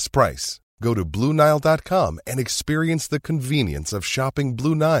best price. Go to BlueNile.com and experience the convenience of shopping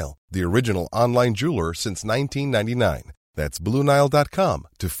Blue Nile, the original online jeweler since 1999. That's BlueNile.com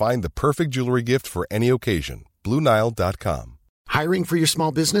to find the perfect jewelry gift for any occasion. BlueNile.com. Hiring for your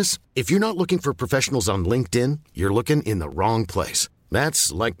small business? If you're not looking for professionals on LinkedIn, you're looking in the wrong place.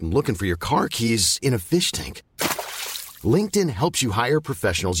 That's like looking for your car keys in a fish tank. LinkedIn helps you hire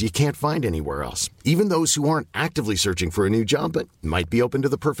professionals you can't find anywhere else, even those who aren't actively searching for a new job but might be open to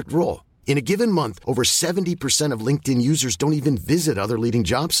the perfect role. In a given month, over 70% of LinkedIn users don't even visit other leading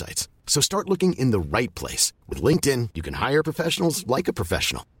job sites. So start looking in the right place. With LinkedIn, you can hire professionals like a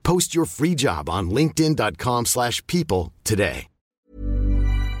professional. Post your free job on linkedin.com/people today.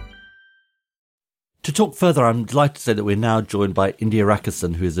 To talk further, I'm delighted to say that we're now joined by India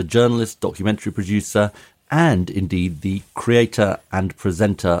Rakisson, who is a journalist, documentary producer, and indeed the creator and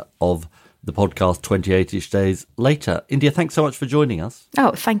presenter of the podcast 28-ish Days Later. India, thanks so much for joining us.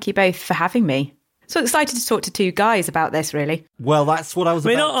 Oh, thank you both for having me. So excited to talk to two guys about this, really. Well, that's what I was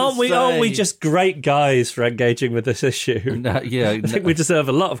about to say. Aren't we just great guys for engaging with this issue? I think we deserve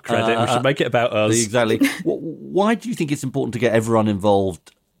a lot of credit. We should make it about us. Exactly. Why do you think it's important to get everyone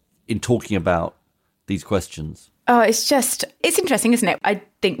involved in talking about these questions? Oh, it's interesting, isn't it? I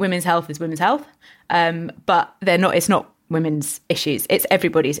think women's health is women's health, but it's not women's issues. It's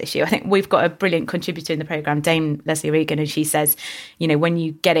everybody's issue. I think we've got a brilliant contributor in the programme, Dame Leslie Regan, and she says, when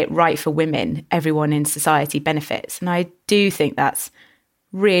you get it right for women, everyone in society benefits. And I do think that's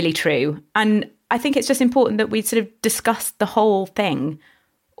really true. And I think it's just important that we sort of discuss the whole thing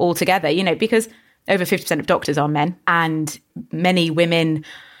all together, because over 50% of doctors are men, and many women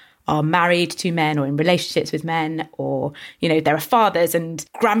are married to men or in relationships with men, or, there are fathers and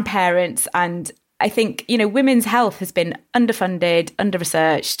grandparents. And I think, women's health has been underfunded,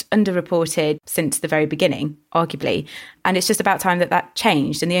 under-researched, under-reported since the very beginning, arguably. And it's just about time that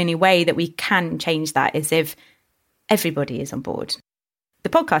changed. And the only way that we can change that is if everybody is on board. The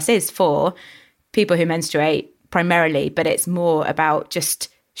podcast is for people who menstruate primarily, but it's more about just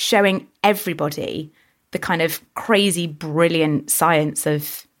showing everybody the kind of crazy, brilliant science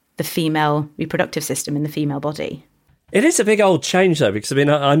of the female reproductive system in the female body. It is a big old change, though, because,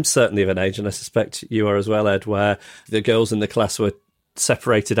 I'm certainly of an age, and I suspect you are as well, Ed, where the girls in the class were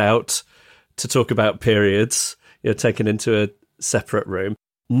separated out to talk about periods, taken into a separate room.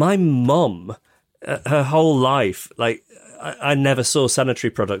 My mum, her whole life, I never saw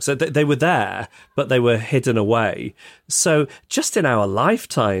sanitary products. They were there, but they were hidden away. So just in our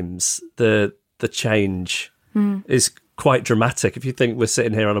lifetimes, the change is quite dramatic. If you think we're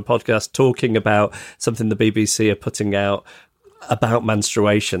sitting here on a podcast talking about something the BBC are putting out about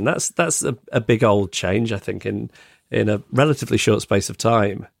menstruation, that's a big old change, I think, in a relatively short space of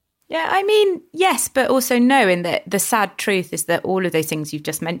time. Yeah, yes, but also no, in that the sad truth is that all of those things you've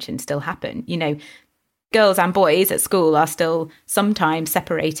just mentioned still happen. Girls and boys at school are still sometimes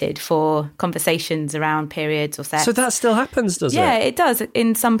separated for conversations around periods or sex. So that still happens, does it? Yeah, it does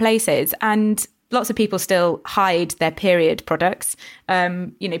in some places. And lots of people still hide their period products.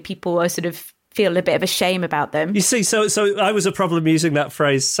 People are sort of feel a bit of a shame about them. You see, so I was a problem using that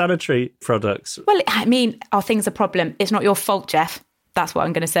phrase, sanitary products. Well, are things a problem? It's not your fault, Jeff. That's what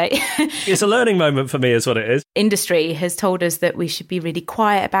I'm going to say. It's a learning moment for me is what it is. Industry has told us that we should be really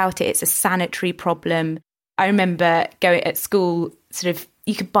quiet about it. It's a sanitary problem. I remember going at school, sort of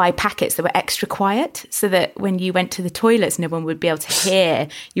you could buy packets that were extra quiet so that when you went to the toilets, no one would be able to hear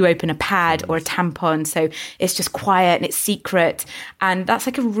you open a pad or a tampon. So it's just quiet and it's secret. And that's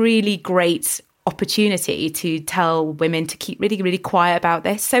like a really great opportunity to tell women to keep really, really quiet about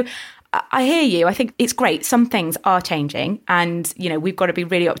this. So I hear you. I think it's great. Some things are changing and, you know, we've got to be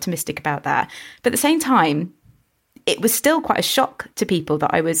really optimistic about that. But at the same time, it was still quite a shock to people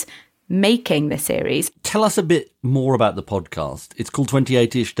that I was making this series. Tell us a bit more about the podcast. It's called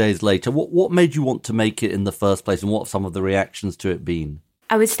 28-ish Days Later. What made you want to make it in the first place, and what have some of the reactions to it been?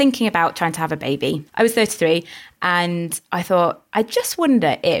 I was thinking about trying to have a baby. I was 33 and I thought, I just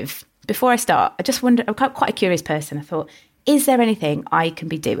wonder if, before I start, I'm quite a curious person. I thought, is there anything I can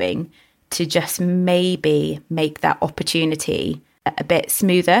be doing to just maybe make that opportunity a bit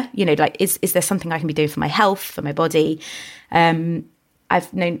smoother? You know, like, is there something I can be doing for my health, for my body?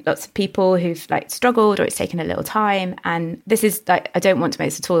 I've known lots of people who've like struggled or it's taken a little time. And this is like, I don't want to make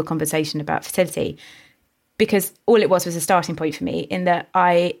this at all a conversation about fertility, because all it was a starting point for me, in that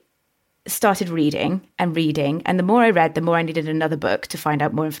I started reading. And the more I read, the more I needed another book to find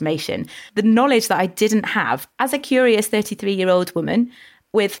out more information. The knowledge that I didn't have as a curious 33-year-old woman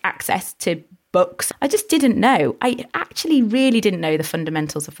with access to books, I just didn't know. I actually really didn't know the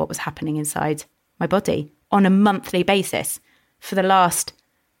fundamentals of what was happening inside my body on a monthly basis for the last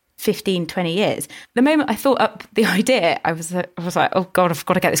 15, 20 years. The moment I thought up the idea, I was like, oh God, I've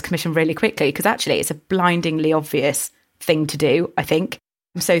got to get this commissioned really quickly, because actually it's a blindingly obvious thing to do, I think.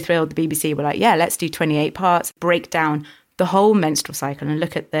 I'm so thrilled the BBC were like, yeah, let's do 28 parts, break down the whole menstrual cycle and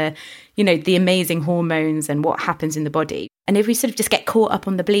look at the, you know, the amazing hormones and what happens in the body. And if we sort of just get caught up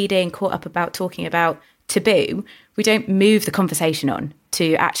on the bleeding, caught up about talking about taboo, we don't move the conversation on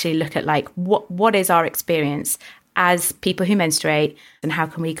to actually look at like, what is our experience as people who menstruate, and how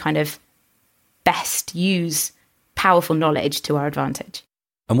can we kind of best use powerful knowledge to our advantage.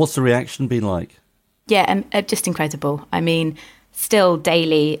 And what's the reaction been like? Yeah, just incredible. I mean, still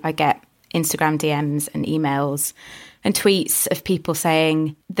daily I get Instagram DMs and emails and tweets of people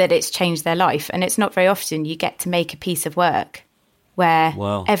saying that it's changed their life. And it's not very often you get to make a piece of work where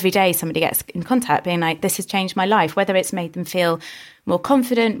every day somebody gets in contact being like, this has changed my life, whether it's made them feel more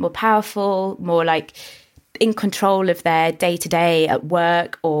confident, more powerful, more like in control of their day-to-day at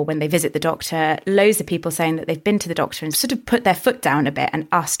work or when they visit the doctor. Loads of people saying that they've been to the doctor and sort of put their foot down a bit and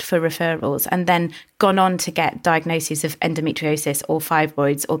asked for referrals and then gone on to get diagnoses of endometriosis or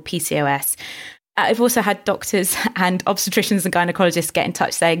fibroids or PCOS. I've also had doctors and obstetricians and gynecologists get in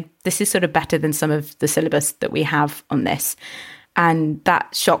touch saying this is sort of better than some of the syllabus that we have on this. And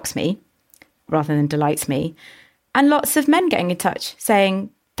that shocks me rather than delights me. And lots of men getting in touch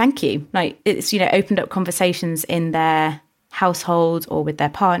saying, thank you. Like, it's, you know, opened up conversations in their household or with their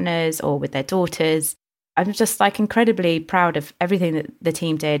partners or with their daughters. I'm just like incredibly proud of everything that the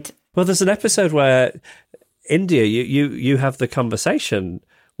team did. Well, there's an episode where India, you have the conversation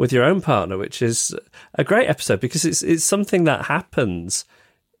with your own partner, which is a great episode because it's something that happens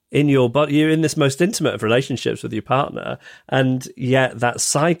in your body. You're in this most intimate of relationships with your partner, and yet that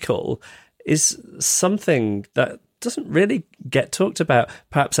cycle is something that doesn't really get talked about,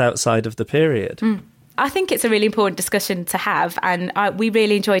 perhaps outside of the period. I think it's a really important discussion to have, and we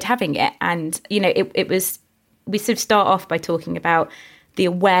really enjoyed having it. And, you know, we sort of start off by talking about the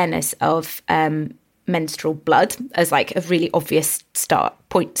awareness of menstrual blood as like a really obvious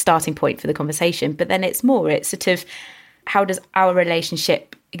starting point for the conversation. But then it's sort of, how does our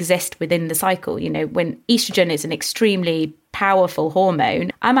relationship exist within the cycle? You know, when estrogen is an extremely powerful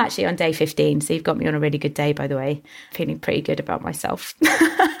hormone. I'm actually on day 15, so you've got me on a really good day, by the way. Feeling pretty good about myself.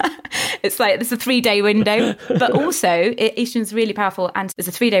 It's like there's a 3-day window, but also estrogen's really powerful, and there's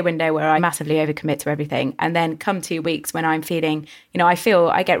a 3-day window where I massively overcommit to everything, and then come 2 weeks when I'm feeling, you know,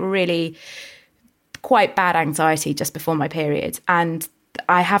 I get really quite bad anxiety just before my period, and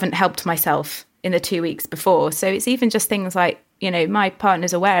I haven't helped myself in the 2 weeks before. So it's even just things like, you know, my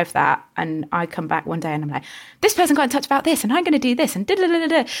partner's aware of that, and I come back one day and I'm like, this person got in touch about this and I'm going to do this and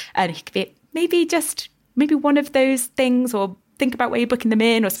da-da-da-da-da. And he could be maybe one of those things, or think about where you're booking them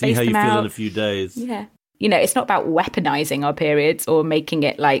in or space them out. See how you feel in a few days. Yeah. You know, it's not about weaponizing our periods or making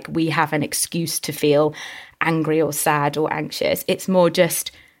it like we have an excuse to feel angry or sad or anxious. It's more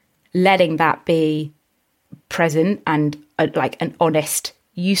just letting that be present and like an honest,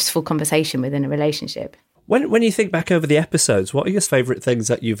 useful conversation within a relationship. When you think back over the episodes, what are your favourite things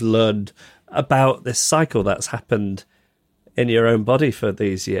that you've learned about this cycle that's happened in your own body for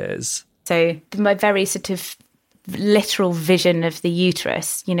these years? So my very sort of literal vision of the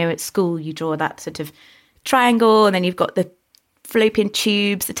uterus, you know, at school you draw that sort of triangle and then you've got the fallopian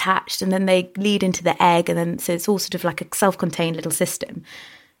tubes attached, and then they lead into the egg, and then so it's all sort of like a self-contained little system.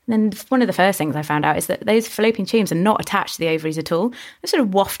 And then one of the first things I found out is that those fallopian tubes are not attached to the ovaries at all. They sort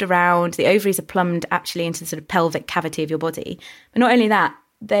of waft around. The ovaries are plumbed actually into the sort of pelvic cavity of your body. But not only that,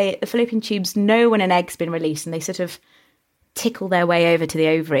 the fallopian tubes know when an egg's been released, and they sort of tickle their way over to the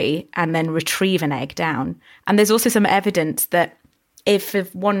ovary and then retrieve an egg down. And there's also some evidence that if for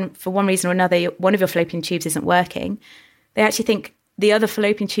one reason or another, one of your fallopian tubes isn't working, they actually think the other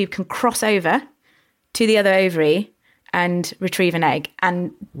fallopian tube can cross over to the other ovary and retrieve an egg.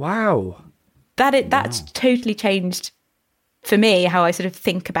 And wow, that's totally changed for me how I sort of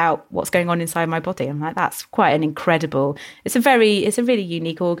think about what's going on inside my body. I'm like, that's quite an incredible. It's a really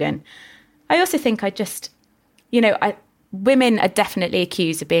unique organ. I also think women are definitely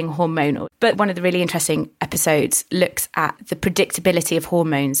accused of being hormonal, but one of the really interesting episodes looks at the predictability of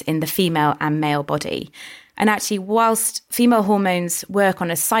hormones in the female and male body. And actually, whilst female hormones work on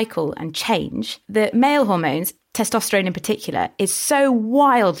a cycle and change, the male hormones, testosterone in particular, is so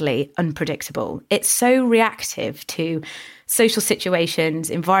wildly unpredictable. It's so reactive to social situations,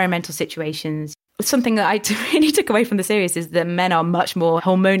 environmental situations. Something that I really took away from the series is that men are much more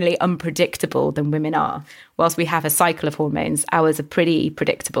hormonally unpredictable than women are. Whilst we have a cycle of hormones, ours are pretty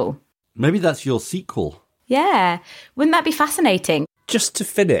predictable. Maybe that's your sequel. Yeah. Wouldn't that be fascinating? Just to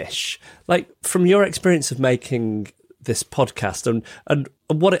finish, like from your experience of making this podcast and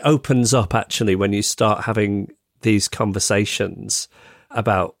what it opens up actually when you start having these conversations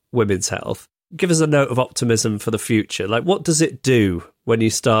about women's health, give us a note of optimism for the future. Like, what does it do when you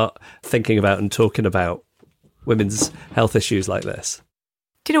start thinking about and talking about women's health issues like this?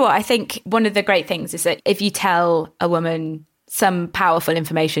 Do you know what? I think one of the great things is that if you tell a woman some powerful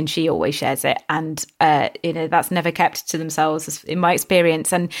information, she always shares it. And, that's never kept to themselves in my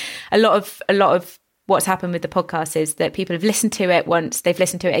experience. And a lot of what's happened with the podcast is that people have listened to it once, they've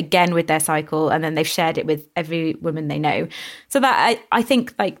listened to it again with their cycle, and then they've shared it with every woman they know. So that I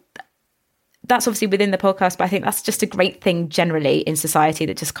think like, that's obviously within the podcast, but I think that's just a great thing generally in society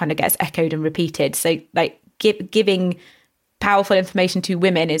that just kind of gets echoed and repeated. So like giving powerful information to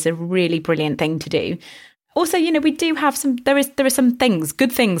women is a really brilliant thing to do. Also, we do have there are some things,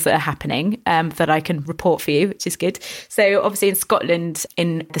 good things that are happening that I can report for you, which is good. So obviously in Scotland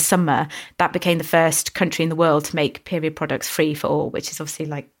in the summer, that became the first country in the world to make period products free for all, which is obviously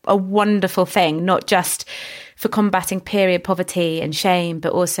like a wonderful thing, not just for combating period poverty and shame,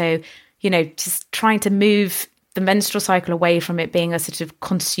 but also, just trying to move the menstrual cycle away from it being a sort of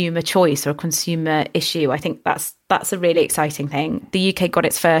consumer choice or a consumer issue. I think that's a really exciting thing. The UK got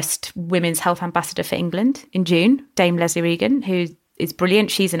its first women's health ambassador for England in June, Dame Leslie Regan, who is brilliant.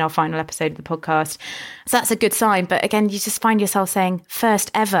 She's in our final episode of the podcast. So that's a good sign. But again, you just find yourself saying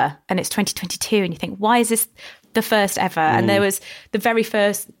first ever, and it's 2022, and you think, why is this the first ever? And there was the very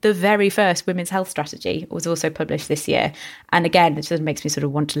first women's health strategy was also published this year. And again, it just makes me sort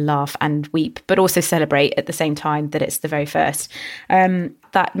of want to laugh and weep, but also celebrate at the same time that it's the very first.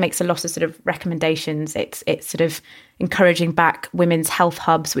 That makes a lot of sort of recommendations. It's sort of encouraging back women's health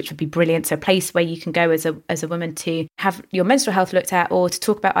hubs, which would be brilliant. So a place where you can go as a woman to have your menstrual health looked at, or to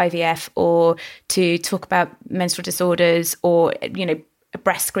talk about IVF, or to talk about menstrual disorders, or,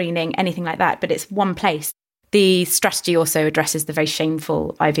 breast screening, anything like that. But it's one place. The strategy also addresses the very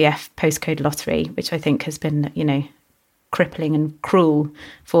shameful IVF postcode lottery, which I think has been, crippling and cruel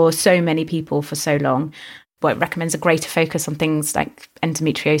for so many people for so long. Well, it recommends a greater focus on things like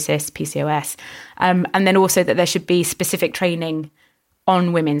endometriosis, PCOS, and then also that there should be specific training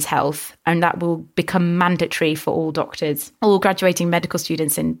on women's health, and that will become mandatory for all doctors, all graduating medical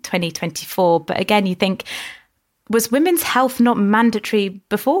students in 2024. But again, you think, was women's health not mandatory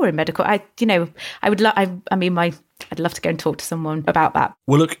before in medical? I'd love to go and talk to someone about that.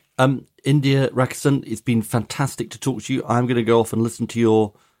 Well, look, India Rakistan, it's been fantastic to talk to you. I'm going to go off and listen to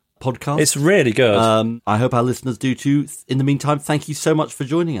your podcast. It's really good. I hope our listeners do too. In the meantime, thank you so much for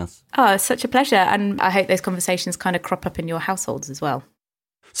joining us. Oh, it's such a pleasure. And I hope those conversations kind of crop up in your households as well.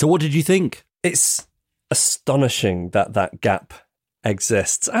 So what did you think? It's astonishing that gap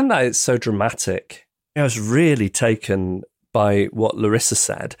exists and that it's so dramatic. I was really taken by what Larissa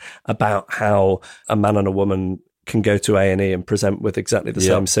said about how a man and a woman can go to A&E and present with exactly the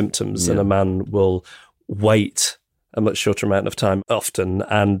same symptoms, and a man will wait a much shorter amount of time often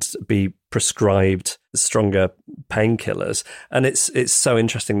and be prescribed stronger painkillers. And it's so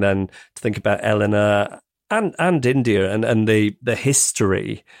interesting then to think about Eleanor and India and the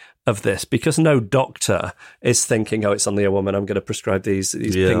history of this, because no doctor is thinking, it's only a woman, I'm going to prescribe these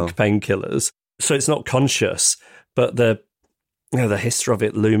pink painkillers. So it's not conscious, but the history of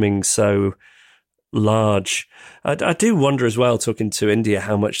it looming so large. I do wonder as well, talking to India,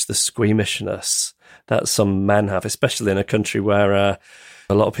 how much the squeamishness that some men have, especially in a country where a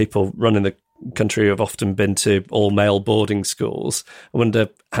lot of people running the country have often been to all-male boarding schools. I wonder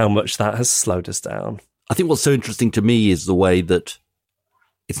how much that has slowed us down. I think what's so interesting to me is the way that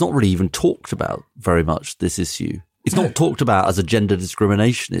it's not really even talked about very much, this issue. It's not talked about as a gender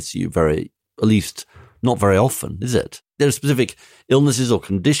discrimination issue at least not very often, is it? There are specific illnesses or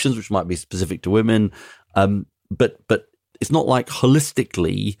conditions which might be specific to women, but it's not like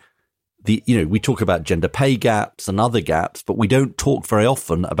holistically we talk about gender pay gaps and other gaps, but we don't talk very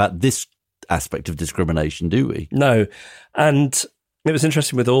often about this aspect of discrimination, do we? No. And it was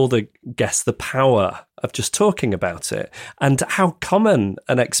interesting with all the guests, the power of just talking about it and how common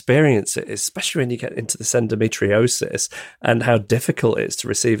an experience it is, especially when you get into this endometriosis and how difficult it is to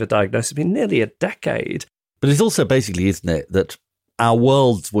receive a diagnosis. It's been nearly a decade. But it's also basically, isn't it, that our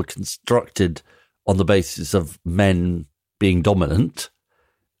worlds were constructed on the basis of men being dominant,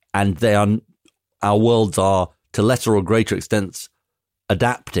 and our worlds are, to lesser or greater extents,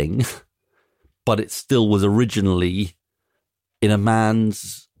 adapting, but it still was originally in a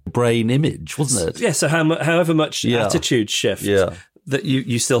man's brain image, wasn't it? Yeah, so however much attitude shift that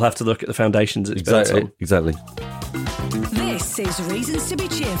you still have to look at the foundations it's built on. Exactly. This is Reasons to be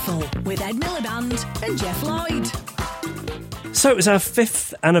Cheerful with Ed Miliband and Jeff Lloyd. So it was our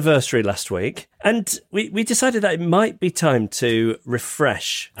 5th anniversary last week, and we decided that it might be time to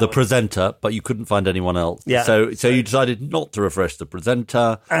refresh the presenter, but you couldn't find anyone else. Yeah. So you decided not to refresh the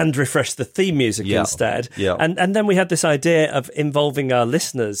presenter. And refresh the theme music instead. Yeah. And then we had this idea of involving our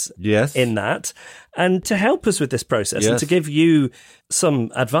listeners in that. And to help us with this process and to give you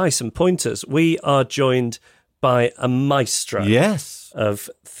some advice and pointers, we are joined by a maestro of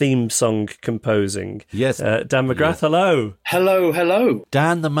theme song composing. Yes. Dan McGrath, hello. Hello.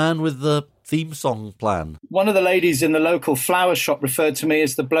 Dan, the man with the theme song plan. One of the ladies in the local flower shop referred to me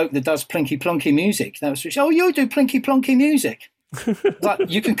as the bloke that does plinky plonky music. That was, you do plinky plonky music. Like,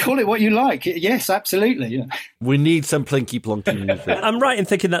 you can call it what you like. Yes, absolutely. Yeah. We need some plinky plonky music. I'm right in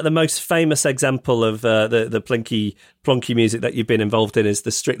thinking that the most famous example of the plinky plonky music that you've been involved in is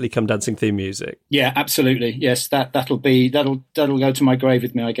the Strictly Come Dancing theme music. Yeah, absolutely. Yes, that'll go to my grave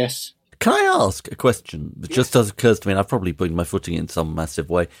with me, I guess. Can I ask a question that just occurs to me, and I've probably put my footing in some massive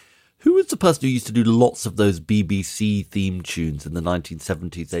way? Who was the person who used to do lots of those BBC theme tunes in the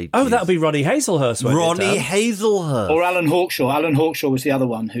 1970s, 80s? Oh, that would be Ronnie Hazelhurst. Ronnie Hazelhurst. Or Alan Hawkshaw. Alan Hawkshaw was the other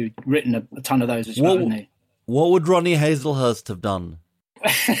one who'd written a ton of those as well, hadn't he? What would Ronnie Hazelhurst have done?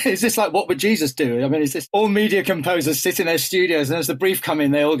 Is this like, what would Jesus do? I mean, is this all media composers sit in their studios and as the brief come in,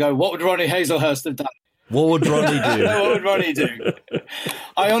 they all go, what would Ronnie Hazelhurst have done? What would Ronnie do? What would Ronnie do?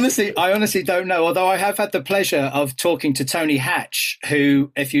 I honestly don't know, although I have had the pleasure of talking to Tony Hatch,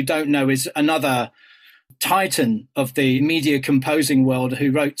 who, if you don't know, is another titan of the media composing world,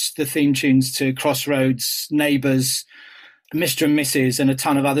 who wrote the theme tunes to Crossroads, Neighbours, Mr. and Mrs. and a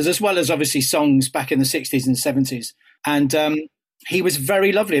ton of others, as well as obviously songs back in the 60s and 70s. And he was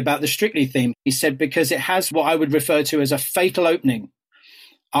very lovely about the Strictly theme. He said, because it has what I would refer to as a fatal opening,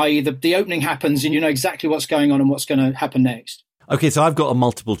 i.e. the opening happens and you know exactly what's going on and what's going to happen next. Okay, so I've got a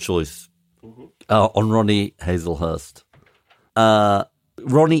multiple choice on Ronnie Hazelhurst.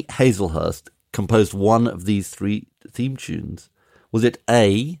 Ronnie Hazelhurst composed one of these 3 theme tunes. Was it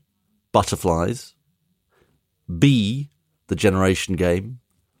A, Butterflies, B, The Generation Game,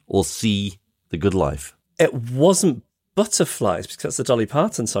 or C, The Good Life? It wasn't Butterflies, because that's the Dolly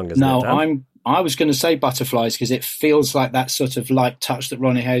Parton song, isn't it? No, I was going to say Butterflies because it feels like that sort of light touch that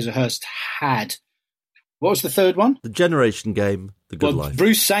Ronnie Hazelhurst had. What was the third one? The Generation Game, The Good Life.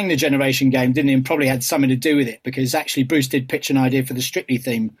 Bruce sang The Generation Game, didn't he? And probably had something to do with it, because actually Bruce did pitch an idea for the Strictly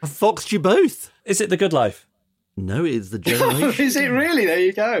theme. I foxed you both. Is it The Good Life? No, it is The Generation. Is it really? There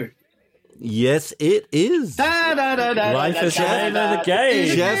you go. Yes, it is. Life is the name of the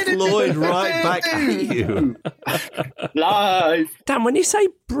game. Jeff Lloyd, right back at you. Live. Dan, when you say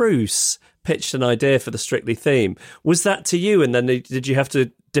Bruce pitched an idea for the Strictly theme, was that to you, and then did you have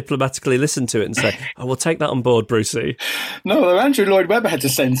to diplomatically listen to it and say, "Oh, we'll take that on board, Brucey"? No, Andrew Lloyd Webber had to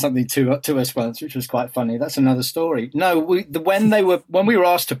send something to us once, which was quite funny. That's another story. No, when we were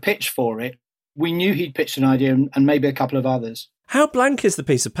asked to pitch for it, we knew he'd pitched an idea and maybe a couple of others. How blank is the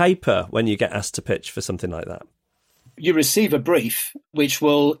piece of paper when you get asked to pitch for something like that? You receive a brief, which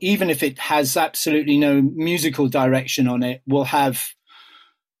will, even if it has absolutely no musical direction on it, will have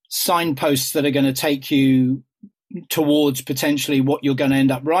signposts that are going to take you towards potentially what you're going to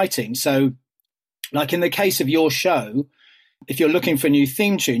end up writing. So, like in the case of your show, if you're looking for a new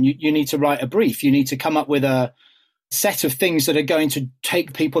theme tune, you need to write a brief. You need to come up with a set of things that are going to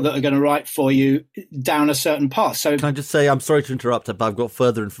take people that are going to write for you down a certain path. So can I just say, I'm sorry to interrupt, but I've got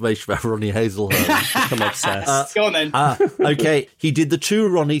further information about Ronnie Hazelhurst. I'm obsessed. Go on then. Okay, he did the 2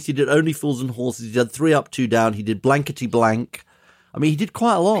 Ronnies, he did Only Fools and Horses, he did 3 Up, 2 Down, he did Blankety Blank. I mean, he did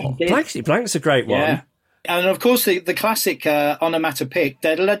quite a lot. Blankety Blank's a great one. Yeah. And of course, the classic onomatopoeic,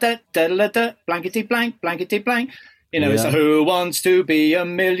 da-da-da-da, blankety blank, blankety blank. You know, it's who wants to be a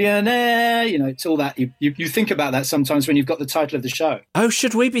millionaire? You know, it's all that. You think about that sometimes when you've got the title of the show. Oh,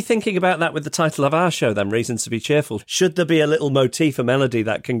 should we be thinking about that with the title of our show then, Reasons to be Cheerful? Should there be a little motif, a melody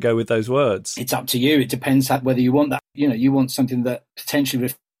that can go with those words? It's up to you. It depends whether you want that. You know, you want something that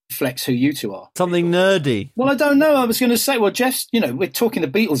potentially reflects who you two are. Something nerdy. Well, I don't know. I was going to say, well, Jeff's, you know, we're talking the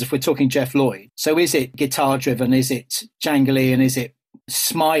Beatles if we're talking Jeff Lloyd. So is it guitar driven? Is it jangly? And is it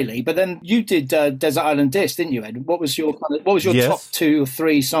smiley? But then you did Desert Island Disc, didn't you, Ed? What was your top 2 or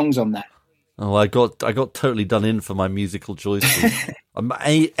 3 songs on that? Oh, I got totally done in for my musical choices.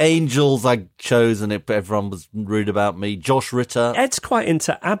 Angels I chose, and everyone was rude about me. Josh Ritter. Ed's quite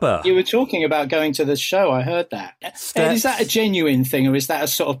into ABBA. You were talking about going to the show. I heard that. Ed, is that a genuine thing, or is that a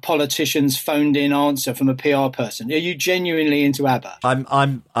sort of politician's phoned-in answer from a PR person? Are you genuinely into ABBA?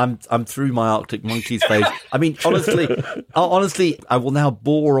 I'm through my Arctic Monkeys phase. I mean, honestly, I will now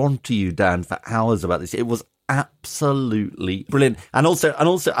bore on to you, Dan, for hours about this. It was absolutely brilliant. And also I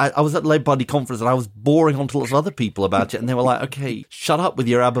was at the Labour Party conference and I was boring on to lots of other people about it, and they were like, okay, shut up with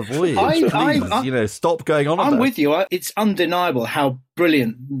your ABBA voyage, please. Stop going on about it. I'm with you. It's undeniable how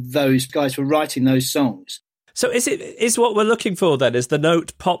brilliant those guys were writing those songs. So is what we're looking for then, is the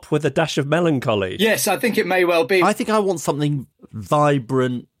note pop with a dash of melancholy? Yes, I think it may well be. I think I want something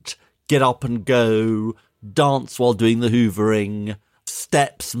vibrant, get up and go, dance while doing the hoovering,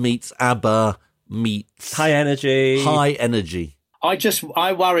 Steps meets ABBA, meets high energy.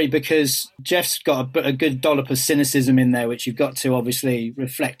 I worry because Jeff's got a good dollop of cynicism in there, which you've got to obviously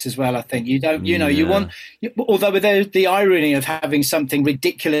reflect as well. I think you don't, you know, you want, although the irony of having something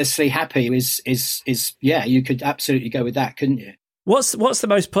ridiculously happy is you could absolutely go with that, couldn't you? What's the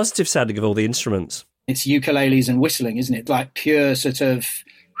most positive sounding of all the instruments? It's ukuleles and whistling, isn't it? Like pure sort of.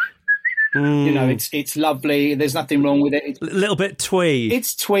 You know, it's lovely. There's nothing wrong with it. It's a little bit twee.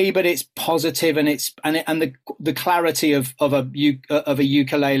 It's twee, but it's positive, and the clarity of a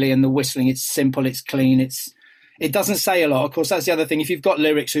ukulele and the whistling. It's simple. It's clean. It doesn't say a lot. Of course, that's the other thing. If you've got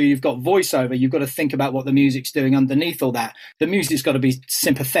lyrics or you've got voiceover, you've got to think about what the music's doing underneath all that. The music's got to be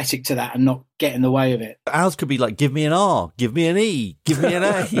sympathetic to that and not get in the way of it. Ours could be like, give me an R, give me an E, give me an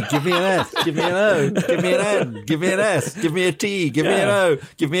A, give me an S, give me an O, give me an N, give me an S, give me a T, give me an O,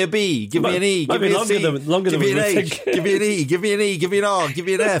 give me a B, give me an E, give me a C, give me an H, give me an E, give me an E, give me an R, give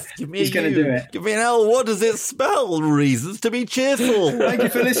me an F, give me a U, give me an L. What does it spell? Reasons to be cheerful. Thank you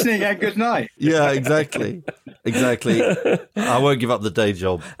for listening and good night. Yeah, exactly. I won't give up the day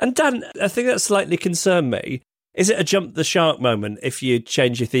job. And Dan, I think that slightly concerned me. Is it a jump the shark moment if you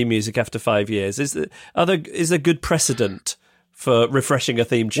change your theme music after 5 years? Is there good precedent for refreshing a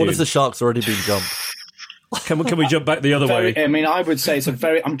theme tune? What if the shark's already been jumped? Can we jump back the other way? I mean, I would say it's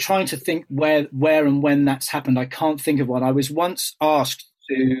I'm trying to think where and when that's happened. I can't think of one. I was once asked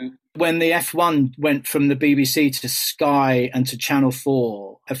to, when the F1 went from the BBC to Sky and to Channel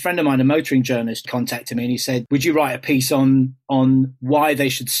 4, a friend of mine, a motoring journalist, contacted me and he said, would you write a piece on why they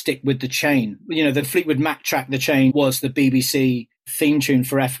should stick with the chain? You know, the Fleetwood Mac track, The Chain, was the BBC theme tune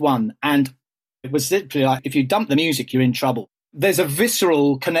for F1. And it was literally like, if you dump the music, you're in trouble. There's a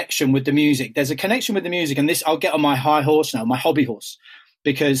visceral connection with the music. There's a connection with the music. And this, I'll get on my high horse now, my hobby horse,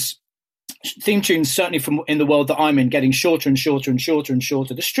 because theme tunes, certainly from in the world that I'm in, getting shorter and shorter and shorter and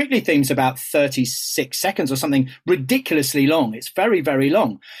shorter. The Strictly theme's about 36 seconds or something ridiculously long. It's very, very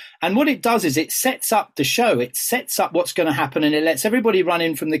long. And what it does is it sets up the show. It sets up what's going to happen, and it lets everybody run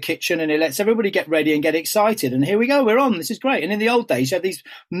in from the kitchen, and it lets everybody get ready and get excited. And here we go, we're on. This is great. And in the old days, you had these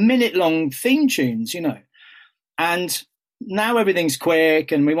minute-long theme tunes, you know. And now everything's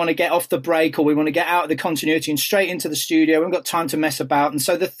quick and we want to get off the break, or we want to get out of the continuity and straight into the studio. We haven't got time to mess about. And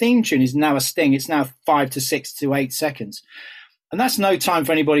so the theme tune is now a sting. It's now 5 to 6 to 8 seconds. And that's no time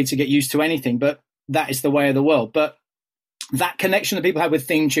for anybody to get used to anything, but that is the way of the world. But that connection that people have with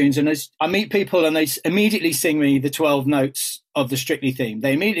theme tunes, and as I meet people and they immediately sing me the 12 notes of the Strictly theme,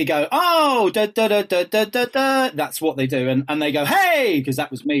 they immediately go, oh, da, da, da, da, da, da, da. That's what they do. And they go, hey, because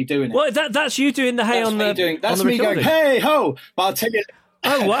that was me doing it. Well, that's you doing the hey on the That's me going, hey, ho. But I'll tell you,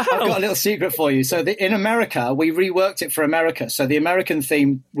 oh, wow. I've got a little secret for you. So in America, we reworked it for America. So the American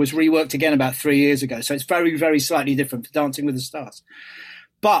theme was reworked again about 3 years ago. So it's very, very slightly different for Dancing with the Stars.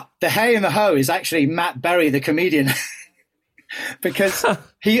 But the hey and the ho is actually Matt Berry, the comedian. because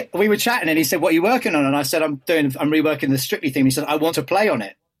we were chatting and he said, "What are you working on?" And I said, "I'm reworking the Strictly theme." He said, "I want to play on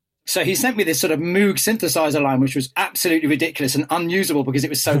it." So he sent me this sort of Moog synthesizer line, which was absolutely ridiculous and unusable because it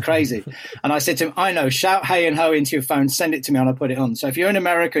was so crazy. And I said to him, "I know, shout hey and ho into your phone, send it to me and I'll put it on." So if you're in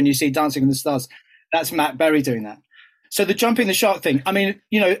America and you see Dancing with the Stars, that's Matt Berry doing that. So the jumping the shark thing, I mean,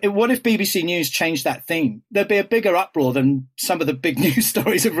 what if BBC News changed that theme? There'd be a bigger uproar than some of the big news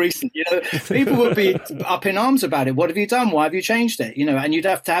stories of recent. People would be up in arms about it. What have you done? Why have you changed it? And you'd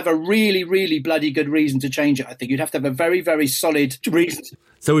have to have a really, really bloody good reason to change it. I think you'd have to have a very, very solid reason.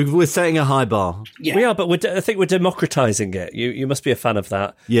 So we're setting a high bar. Yeah. We are, but I think we're democratising it. You must be a fan of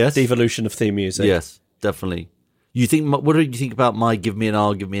that. Yes. The evolution of theme music. Yes, definitely. What do you think about my Give Me an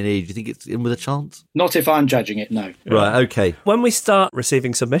R, Give Me an E? Do you think it's in with a chance? Not if I'm judging it, no. Right, okay. When we start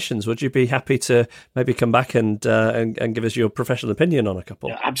receiving submissions, would you be happy to maybe come back and give us your professional opinion on a couple?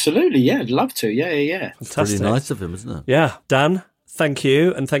 Yeah, absolutely, yeah, I'd love to. Yeah. Fantastic. Pretty nice of him, isn't it? Yeah. Dan, thank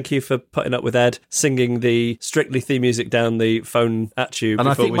you, and thank you for putting up with Ed singing the Strictly theme music down the phone at you. And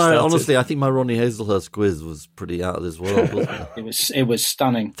I think started. I think my Ronnie Hazelhurst quiz was pretty out of this world, wasn't it? It was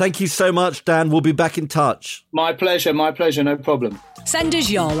stunning. Thank you so much, Dan. We'll be back in touch. My pleasure, no problem. Send us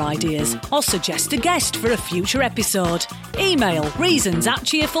your ideas or suggest a guest for a future episode. Email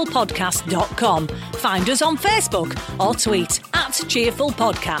reasons@cheerfulpodcast.com. Find us on Facebook or tweet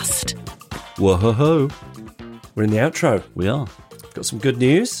 @cheerfulpodcast. Whoa-ho-ho. We're in the outro. We are. Got some good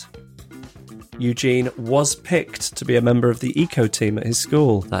news. Eugene was picked to be a member of the eco team at his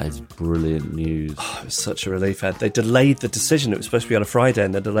school. That is brilliant news. Oh, it was such a relief, Ed. They delayed the decision. It was supposed to be on a Friday,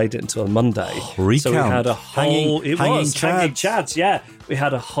 and they delayed it until Monday. Recount. So we had a whole... Hanging chads, yeah. We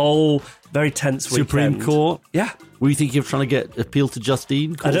had a whole very tense weekend. Supreme Court. Yeah. Were you thinking of trying to get appeal to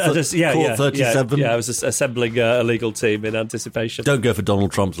Justine? Court 37? Yeah, I was assembling a legal team in anticipation. Don't go for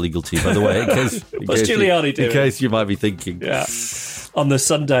Donald Trump's legal team, by the way. What's Giuliani doing? In case you might be thinking. Yeah. On the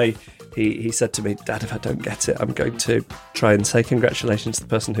Sunday, he said to me, "Dad, if I don't get it, I'm going to try and say congratulations to the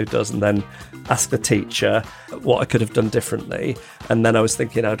person who does, and then ask the teacher what I could have done differently." And then I was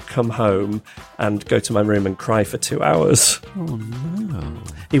thinking I'd come home and go to my room and cry for 2 hours. Oh, no.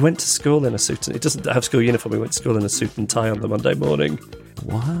 He went to school in a suit, and he doesn't have school uniform. He went to school in a suit and tie on the Monday morning.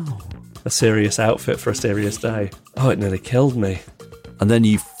 Wow. A serious outfit for a serious day. Oh, it nearly killed me. And then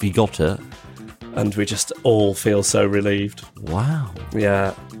he got it. And we just all feel so relieved. Wow.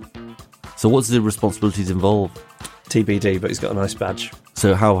 Yeah. So what's the responsibilities involved? TBD, but he's got a nice badge.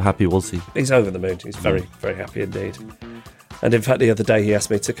 So how happy was he? He's over the moon. He's very, very happy indeed. And in fact, the other day he asked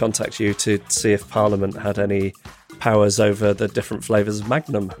me to contact you to see if Parliament had any powers over the different flavours of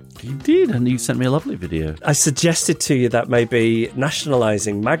Magnum. You did, and you sent me a lovely video. I suggested to you that maybe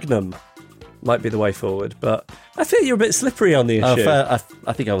nationalising Magnum might be the way forward, but I think you're a bit slippery on the issue. I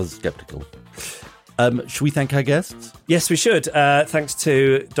think I was sceptical. Should we thank our guests? Yes, we should. Thanks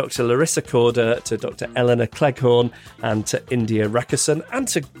to Dr. Larissa Corder, to Dr. Eleanor Cleghorn, and to India Rakison, and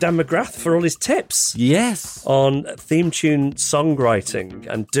to Dan McGrath for all his tips. Yes. On theme tune songwriting.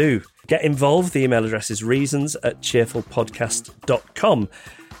 And do get involved. The email address is reasons@cheerfulpodcast.com.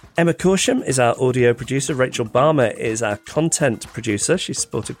 Emma Corsham is our audio producer. Rachel Balmer is our content producer. She's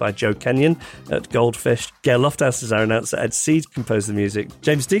supported by Joe Kenyon at Goldfish. Gail Lofthouse is our announcer. Ed Seed composed the music.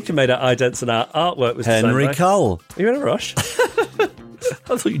 James Deacon made our idents, and our artwork was Henry designed by... Cull. Are you in a rush? I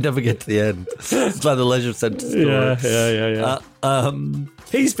thought you'd never get to the end. It's like the Leisure Centre story. Yeah.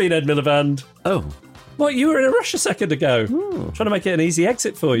 He's been Ed Miliband. Oh. What, you were in a rush a second ago? Trying to make it an easy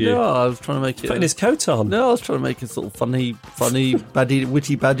exit for you. No, I was trying to make it... Putting his coat on. No, I was trying to make a sort of funny,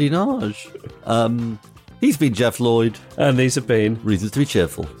 witty badinage. He's been Jeff Lloyd. And these have been... Reasons to be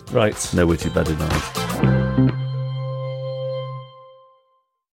Cheerful. Right. No witty badinage.